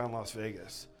underground Las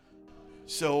Vegas.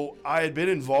 So I had been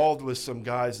involved with some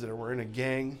guys that were in a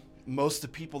gang. Most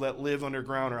of the people that live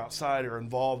underground or outside are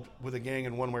involved with a gang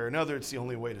in one way or another. It's the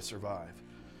only way to survive.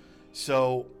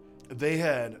 So they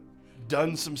had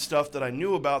done some stuff that I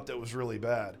knew about that was really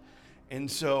bad. And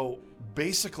so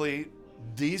basically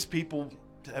these people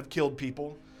have killed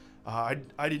people. I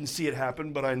didn't see it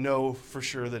happen, but I know for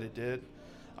sure that it did.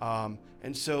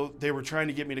 And so they were trying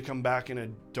to get me to come back in a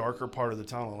darker part of the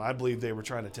tunnel. And I believe they were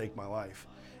trying to take my life.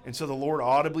 And so the Lord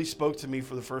audibly spoke to me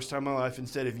for the first time in my life and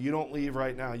said, if you don't leave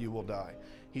right now, you will die.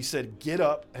 He said, get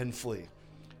up and flee.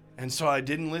 And so I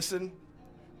didn't listen.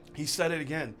 He said it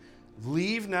again,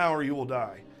 leave now or you will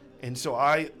die. And so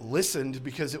I listened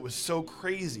because it was so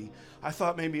crazy. I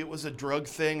thought maybe it was a drug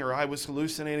thing or I was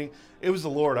hallucinating. It was the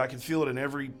Lord. I could feel it in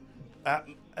every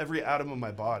atom of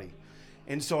my body.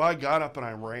 And so I got up and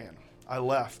I ran. I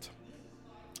left.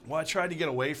 Well, I tried to get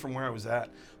away from where I was at,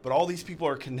 but all these people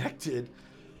are connected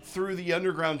through the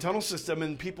underground tunnel system,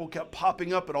 and people kept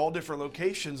popping up at all different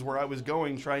locations where I was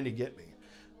going, trying to get me.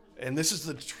 And this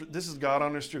is God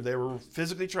honest truth. They were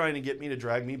physically trying to get me to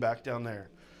drag me back down there.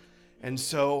 And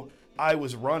so I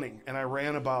was running, and I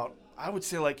ran about, I would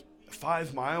say like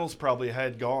 5 miles probably I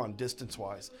had gone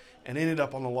distance-wise, and ended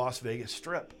up on the Las Vegas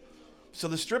Strip. So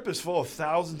the Strip is full of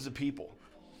thousands of people.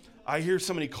 I hear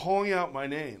somebody calling out my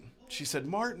name. She said,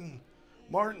 Martin,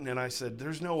 Martin. And I said,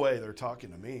 there's no way they're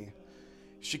talking to me.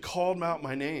 She called out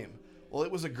my name. Well,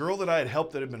 it was a girl that I had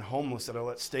helped that had been homeless that I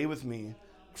let stay with me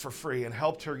for free and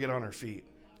helped her get on her feet.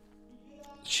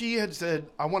 She had said,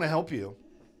 I want to help you.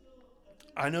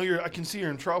 I can see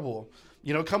you're in trouble.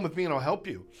 Come with me and I'll help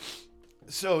you.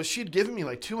 So she'd given me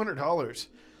like $200.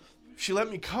 She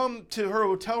let me come to her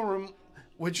hotel room,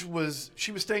 she was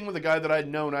staying with a guy that I'd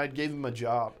known. I'd gave him a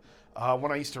job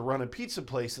when I used to run a pizza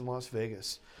place in Las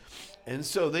Vegas. And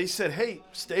so they said, hey,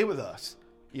 stay with us.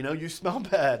 You smell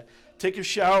bad. Take a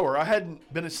shower. I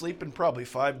hadn't been asleep in probably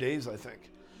 5 days, I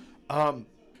think.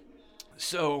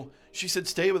 So she said,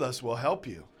 stay with us. We'll help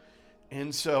you.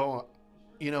 And so,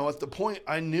 at the point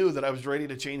I knew that I was ready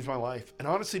to change my life. And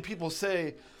honestly, people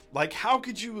say, like, how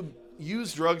could you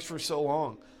use drugs for so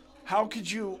long? How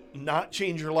could you not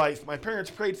change your life? My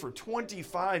parents prayed for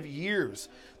 25 years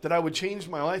that I would change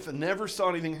my life and never saw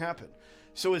anything happen.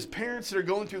 So as parents that are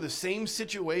going through the same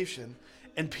situation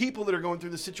and people that are going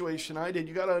through the situation I did,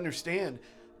 you got to understand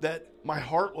that my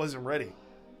heart wasn't ready.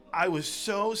 I was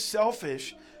so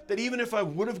selfish that even if I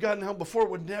would have gotten help before, it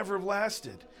would never have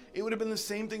lasted. It would have been the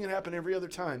same thing that happened every other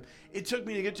time. It took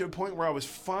me to get to a point where I was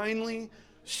finally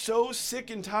so sick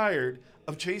and tired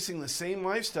of chasing the same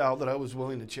lifestyle that I was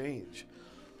willing to change.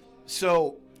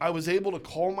 So I was able to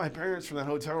call my parents from that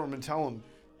hotel room and tell them,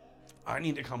 I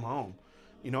need to come home.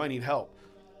 I need help.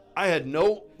 I had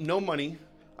no money.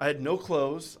 I had no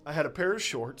clothes. I had a pair of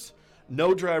shorts,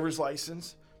 no driver's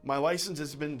license. My license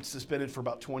has been suspended for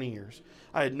about 20 years.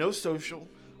 I had no social.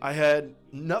 I had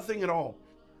nothing at all.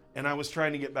 And I was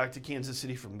trying to get back to Kansas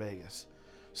City from Vegas.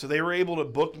 So they were able to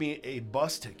book me a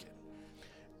bus ticket.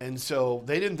 And so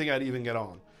they didn't think I'd even get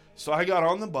on. So I got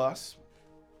on the bus.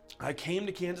 I came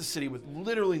to Kansas City with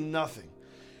literally nothing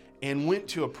and went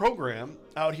to a program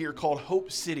out here called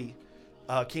Hope City,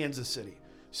 Kansas City.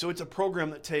 So it's a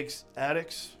program that takes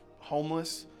addicts,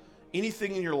 homeless,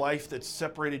 anything in your life that's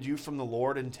separated you from the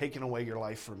Lord and taken away your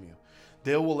life from you.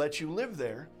 They will let you live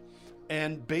there.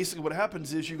 And basically what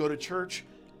happens is you go to church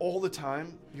all the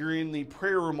time. You're in the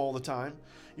prayer room all the time.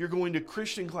 You're going to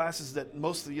Christian classes that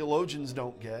most theologians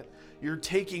don't get. You're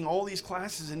taking all these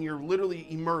classes and you're literally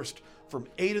immersed from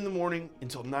 8 in the morning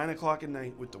until 9 o'clock at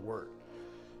night with the Word.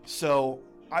 So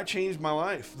I changed my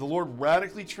life. The Lord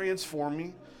radically transformed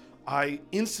me. I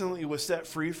instantly was set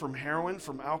free from heroin,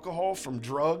 from alcohol, from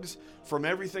drugs, from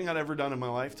everything I'd ever done in my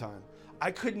lifetime. I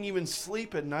couldn't even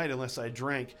sleep at night unless I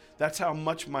drank. That's how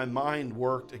much my mind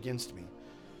worked against me.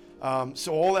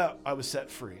 So all that, I was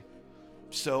set free.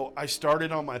 So I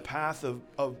started on my path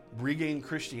of regained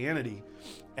Christianity,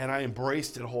 and I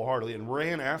embraced it wholeheartedly and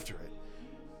ran after it.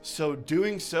 So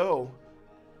doing so,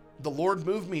 the Lord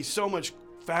moved me so much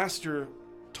faster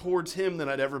towards Him than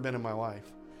I'd ever been in my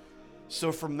life.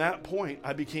 So from that point,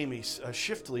 I became a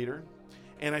shift leader,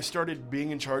 and I started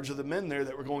being in charge of the men there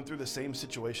that were going through the same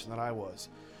situation that I was.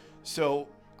 So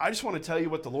I just want to tell you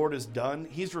what the Lord has done.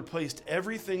 He's replaced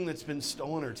everything that's been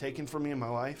stolen or taken from me in my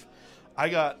life. I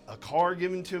got a car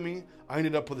given to me. I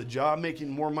ended up with a job making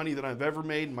more money than I've ever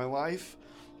made in my life.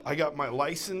 I got my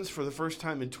license for the first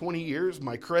time in 20 years,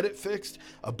 my credit fixed,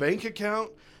 a bank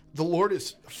account. The Lord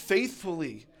has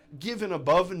faithfully given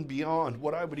above and beyond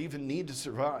what I would even need to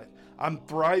survive. I'm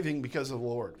thriving because of the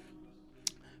Lord.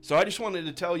 So I just wanted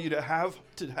to tell you to have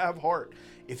heart.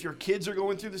 If your kids are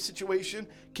going through the situation,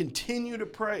 continue to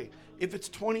pray. If it's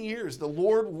 20 years, the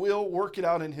Lord will work it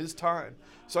out in His time.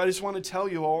 So I just want to tell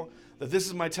you all that this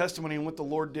is my testimony and what the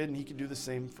Lord did, and He can do the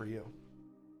same for you.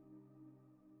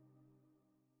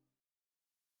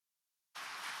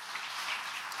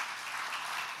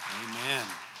 Amen.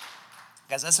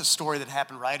 Guys, that's a story that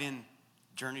happened right in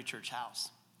Journey Church House.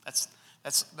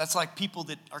 That's like people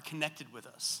that are connected with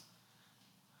us.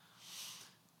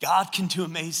 God can do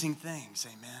amazing things,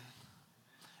 amen.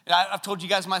 And I've told you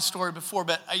guys my story before,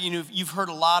 but you've heard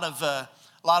a lot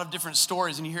of different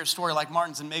stories, and you hear a story like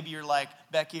Martin's, and maybe you're like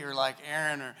Becky or like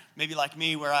Aaron or maybe like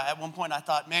me, where at one point I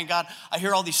thought, man, God, I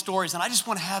hear all these stories, and I just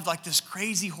want to have like this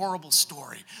crazy, horrible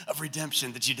story of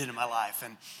redemption that you did in my life.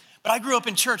 But I grew up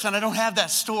in church, and I don't have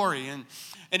that story, and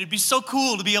it'd be so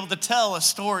cool to be able to tell a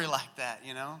story like that,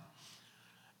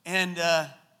 And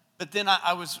but then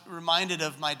I was reminded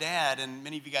of my dad, and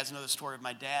many of you guys know the story of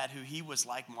my dad, who he was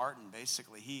like Martin,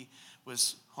 basically. He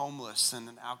was homeless and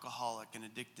an alcoholic and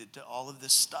addicted to all of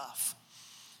this stuff.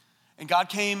 And God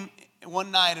came one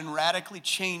night and radically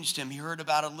changed him. He heard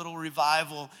about a little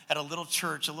revival at a little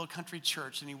church, a little country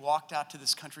church, and he walked out to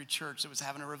this country church that was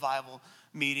having a revival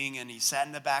meeting, and he sat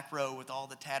in the back row with all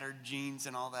the tattered jeans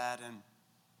and all that, and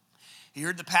he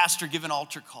heard the pastor give an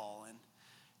altar call and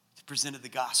presented the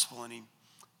gospel, and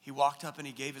he walked up and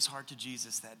he gave his heart to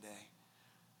Jesus that day.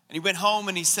 And he went home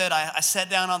and he said, I sat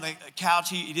down on the couch.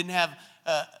 He didn't have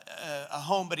a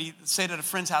home, but he stayed at a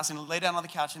friend's house and he lay down on the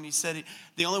couch, and he said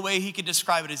the only way he could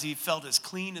describe it is he felt as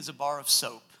clean as a bar of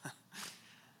soap.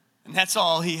 And that's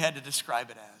all he had to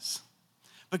describe it as.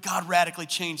 But God radically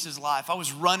changed his life. I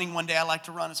was running one day. I like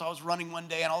to run, and so I was running one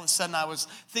day, and all of a sudden I was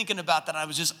thinking about that. I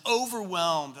was just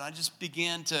overwhelmed, and I just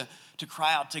began to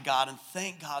cry out to God and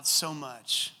thank God so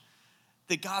much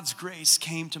that God's grace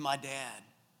came to my dad,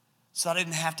 so I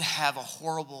didn't have to have a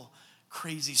horrible,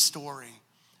 crazy story,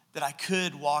 that I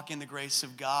could walk in the grace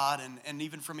of God and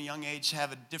even from a young age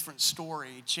have a different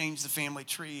story, change the family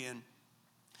tree. And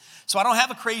so I don't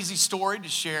have a crazy story to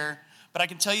share, but I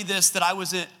can tell you this, that I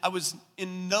was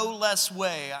in no less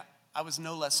way, I was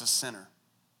no less a sinner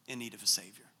in need of a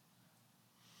Savior.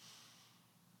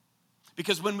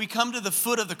 Because when we come to the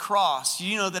foot of the cross,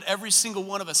 you know that every single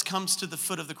one of us comes to the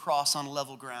foot of the cross on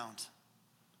level ground.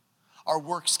 Our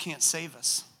works can't save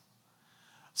us.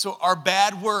 So our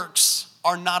bad works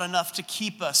are not enough to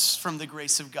keep us from the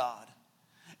grace of God.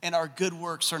 and our good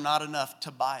works are not enough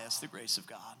to buy us the grace of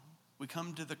God. We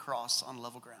come to the cross on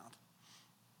level ground.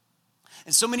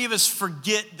 And so many of us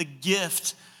forget the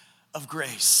gift of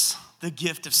grace, the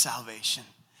gift of salvation.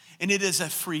 And it is a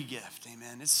free gift,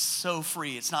 amen. It's so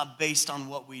free. It's not based on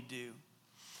what we do.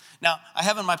 Now, I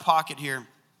have in my pocket here,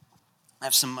 I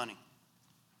have some money.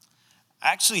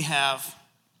 I actually have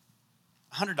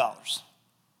 $100.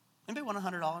 Anybody want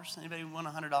 $100? Anybody want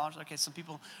 $100? Okay, some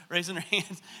people raising their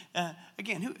hands.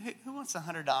 Again, who wants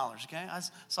 $100? Okay, I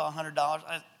saw $100.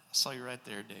 I saw you right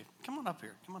there, Dave. Come on up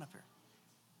here. Come on up here.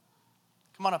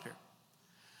 Come on up here.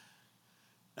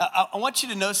 Now, I want you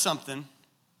to know something.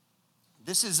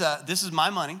 This is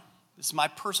my money. This is my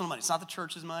personal money. It's not the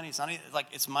church's money. It's not like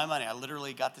it's my money. I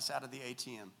literally got this out of the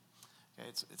ATM. Okay,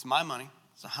 it's my money.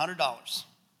 It's $100,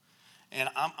 and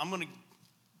I'm going to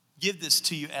give this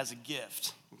to you as a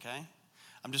gift. Okay,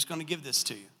 I'm just going to give this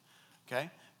to you. Okay,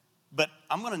 but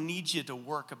I'm going to need you to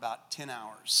work about 10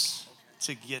 hours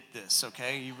to get this.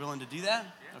 Okay, are you willing to do that?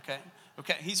 Okay.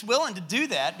 He's willing to do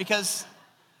that because.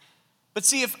 But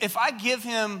see, if I give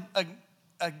him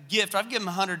a gift, I've given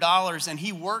him $100 and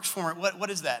he works for it, what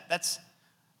is that? That's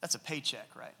a paycheck,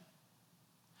 right?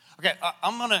 Okay,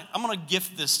 I'm gonna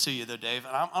gift this to you though, Dave,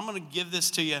 and I'm gonna give this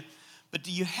to you, but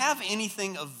do you have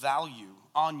anything of value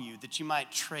on you that you might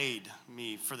trade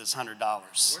me for this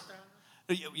 $100?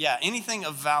 Yeah, anything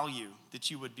of value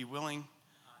that you would be willing?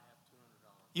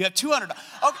 I have $200. You have $200.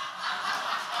 Okay.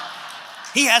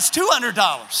 He has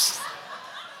 $200.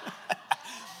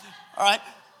 All right.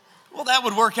 Well, that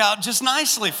would work out just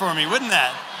nicely for me, wouldn't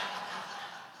that?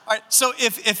 All right. So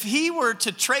if he were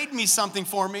to trade me something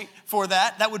for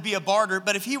that would be a barter.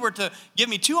 But if he were to give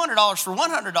me $200 for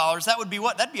 $100, that would be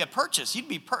what? That'd be a purchase. You'd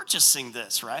be purchasing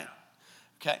this, right?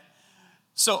 Okay.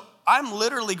 So I'm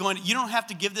literally you don't have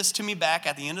to give this to me back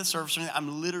at the end of the service.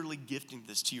 I'm literally gifting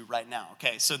this to you right now.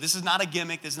 Okay. So this is not a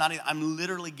gimmick. I'm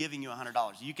literally giving you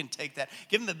 $100. You can take that.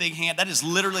 Give him a big hand. That is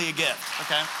literally a gift.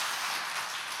 Okay.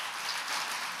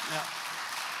 Yeah.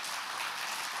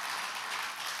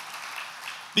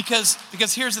 Because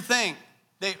here's the thing,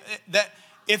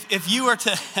 if you were to,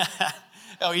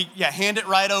 hand it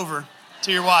right over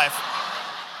to your wife.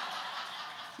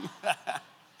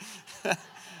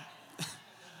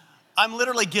 I'm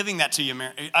literally giving that to you,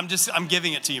 Mary. I'm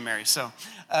giving it to you, Mary. So,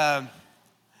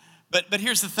 but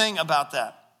here's the thing about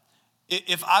that.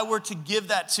 If I were to give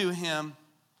that to him,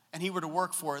 and he were to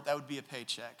work for it, that would be a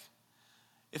paycheck.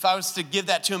 If I was to give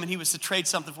that to him and he was to trade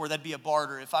something for it, that'd be a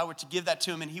barter. If I were to give that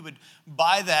to him and he would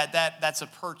buy that's a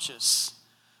purchase.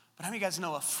 But how many of you guys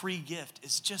know a free gift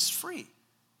is just free?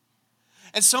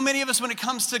 And so many of us, when it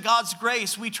comes to God's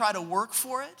grace, we try to work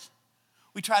for it.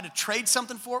 We try to trade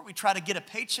something for it. We try to get a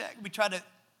paycheck. We try to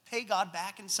pay God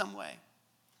back in some way.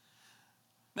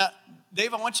 Now,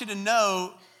 Dave, I want you to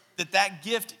know that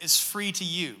gift is free to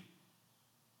you.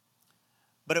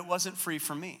 But it wasn't free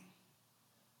for me.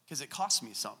 Because it cost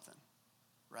me something,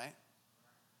 right?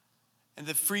 And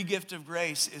the free gift of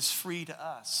grace is free to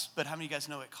us. But how many of you guys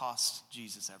know it cost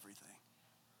Jesus everything?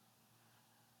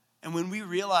 And when we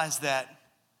realize that,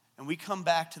 and we come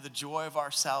back to the joy of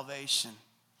our salvation,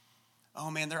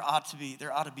 oh man, there ought to be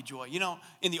joy. You know,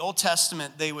 in the Old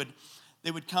Testament, they would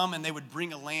come and they would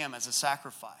bring a lamb as a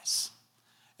sacrifice.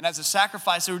 And as a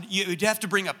sacrifice, you'd have to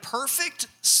bring a perfect,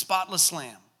 spotless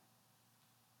lamb.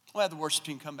 We'll have the worship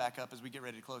team come back up as we get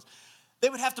ready to close. They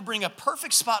would have to bring a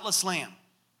perfect, spotless lamb.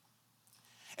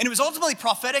 And it was ultimately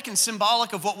prophetic and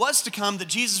symbolic of what was to come, that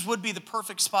Jesus would be the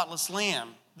perfect, spotless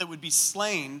lamb that would be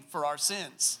slain for our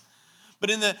sins. But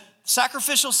in the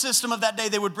sacrificial system of that day,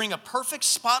 they would bring a perfect,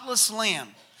 spotless lamb,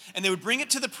 and they would bring it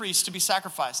to the priest to be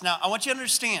sacrificed. Now, I want you to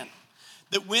understand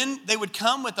that when they would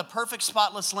come with a perfect,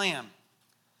 spotless lamb,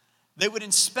 they would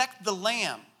inspect the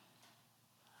lamb,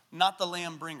 not the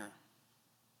lamb bringer.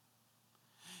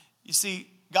 You see,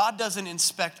 God doesn't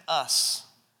inspect us,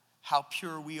 how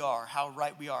pure we are, how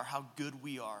right we are, how good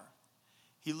we are.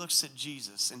 He looks at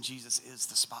Jesus, and Jesus is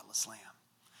the spotless lamb.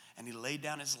 And he laid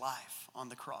down his life on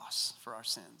the cross for our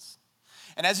sins.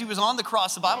 And as he was on the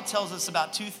cross, the Bible tells us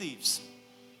about two thieves.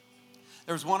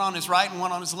 There was one on his right and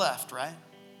one on his left, right?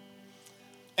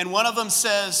 And one of them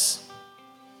says,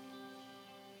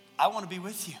 I want to be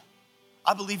with you.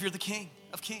 I believe you're the King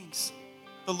of Kings,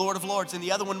 the Lord of Lords. And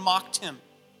the other one mocked him.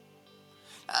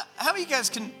 How many of you guys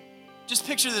can just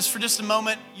picture this for just a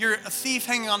moment? You're a thief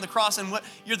hanging on the cross, and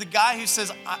you're the guy who says,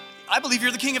 I believe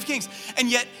you're the King of Kings. And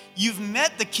yet you've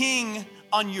met the King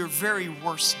on your very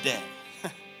worst day,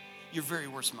 your very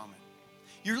worst moment.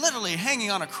 You're literally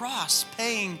hanging on a cross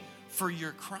paying for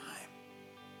your crime.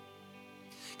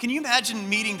 Can you imagine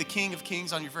meeting the King of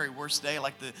Kings on your very worst day?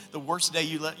 Like the worst day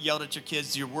you yelled at your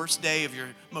kids, your worst day of your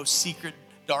most secret,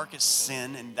 darkest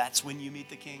sin, and that's when you meet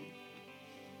the King?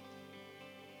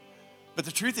 But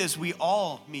the truth is, we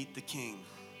all meet the King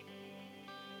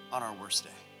on our worst day,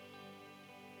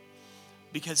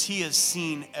 because he has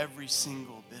seen every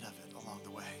single bit of it along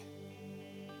the way.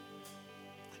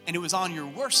 And it was on your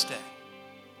worst day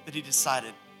that he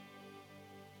decided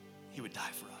he would die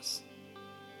for us.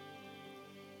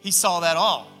 He saw that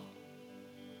all.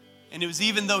 And it was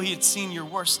even though he had seen your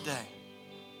worst day.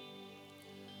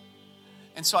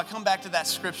 And so I come back to that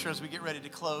scripture as we get ready to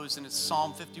close, and it's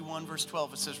Psalm 51, verse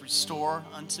 12. It says, "Restore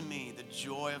unto me the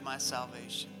joy of my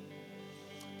salvation."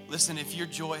 Listen, if your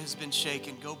joy has been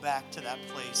shaken, go back to that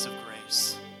place of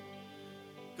grace.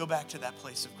 Go back to that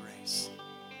place of grace.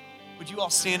 Would you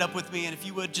all stand up with me? And if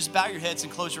you would, just bow your heads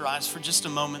and close your eyes for just a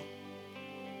moment.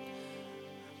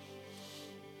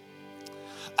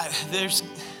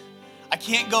 I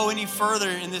can't go any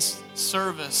further in this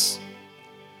service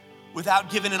without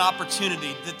giving an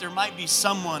opportunity that there might be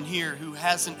someone here who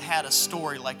hasn't had a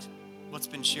story like what's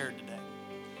been shared today.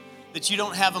 That you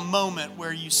don't have a moment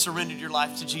where you surrendered your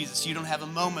life to Jesus. You don't have a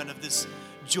moment of this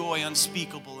joy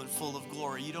unspeakable and full of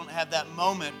glory. You don't have that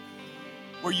moment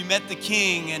where you met the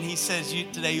King and he says,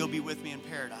 today you'll be with me in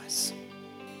paradise.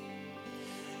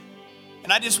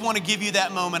 And I just want to give you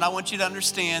that moment. I want you to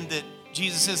understand that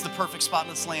Jesus is the perfect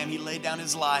spotless lamb. He laid down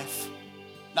his life,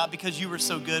 not because you were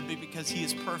so good, but because he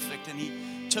is perfect, and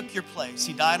he took your place.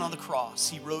 He died on the cross.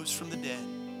 He rose from the dead.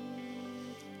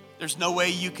 There's no way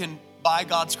you can buy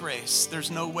God's grace.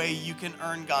 There's no way you can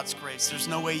earn God's grace. There's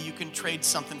no way you can trade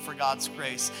something for God's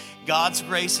grace. God's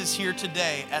grace is here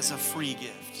today as a free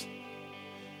gift.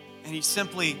 And he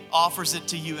simply offers it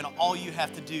to you, and all you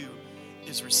have to do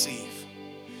is receive.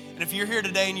 And if you're here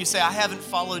today and you say, I haven't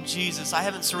followed Jesus, I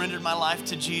haven't surrendered my life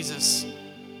to Jesus,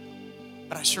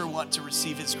 but I sure want to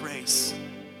receive his grace,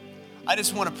 I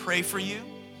just want to pray for you.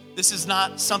 This is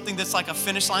not something that's like a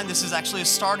finish line. This is actually a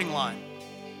starting line.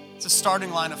 It's a starting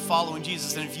line of following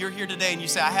Jesus. And if you're here today and you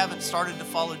say, I haven't started to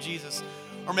follow Jesus,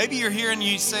 or maybe you're here and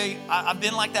you say, I've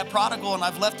been like that prodigal and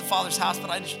I've left the Father's house,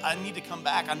 but I need to come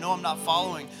back. I know I'm not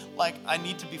following like I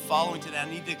need to be following today. I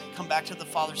need to come back to the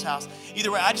Father's house.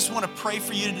 Either way, I just want to pray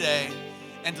for you today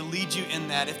and to lead you in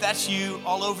that. If that's you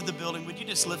all over the building, would you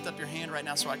just lift up your hand right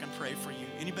now so I can pray for you?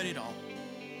 Anybody at all?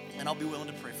 And I'll be willing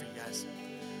to pray for you guys.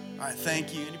 All right,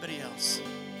 thank you. Anybody else?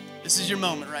 This is your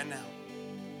moment right now.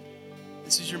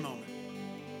 This is your moment.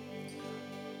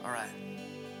 All right.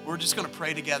 We're just going to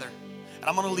pray together. And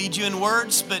I'm going to lead you in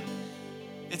words, but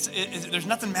there's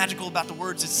nothing magical about the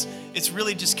words. It's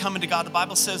really just coming to God. The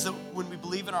Bible says that when we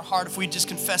believe in our heart, if we just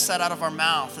confess that out of our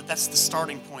mouth, that's the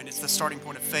starting point. It's the starting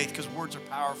point of faith, because words are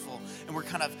powerful. And we're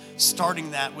kind of starting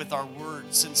that with our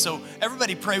words. And so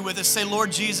everybody pray with us. Say,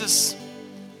 Lord Jesus,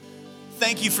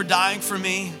 thank you for dying for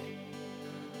me.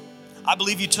 I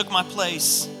believe you took my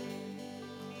place.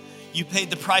 You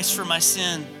paid the price for my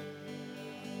sin.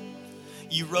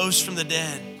 You rose from the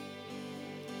dead.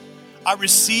 I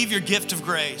receive your gift of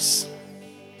grace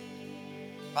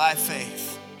by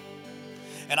faith.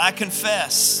 And I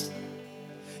confess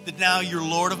that now you're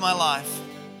Lord of my life,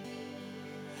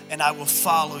 and I will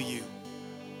follow you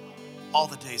all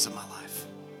the days of my life.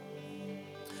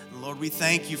 And Lord, we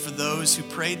thank you for those who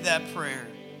prayed that prayer.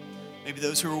 Maybe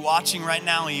those who are watching right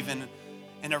now even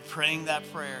and are praying that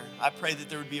prayer. I pray that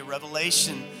there would be a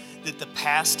revelation that the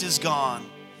past is gone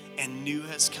and new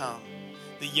has come.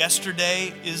 That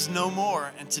yesterday is no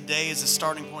more, and today is a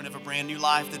starting point of a brand new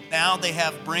life. That now they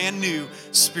have brand new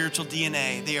spiritual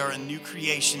DNA. They are a new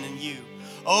creation in you.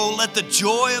 Oh, let the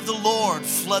joy of the Lord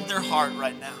flood their heart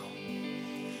right now.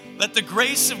 Let the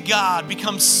grace of God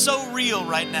become so real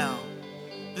right now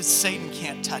that Satan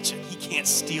can't touch it. He can't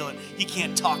steal it. He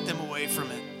can't talk them away from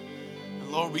it.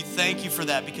 And Lord, we thank you for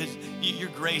that, because your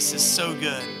grace is so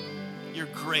good. Your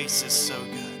grace is so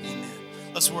good. Amen.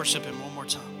 Let's worship him one more.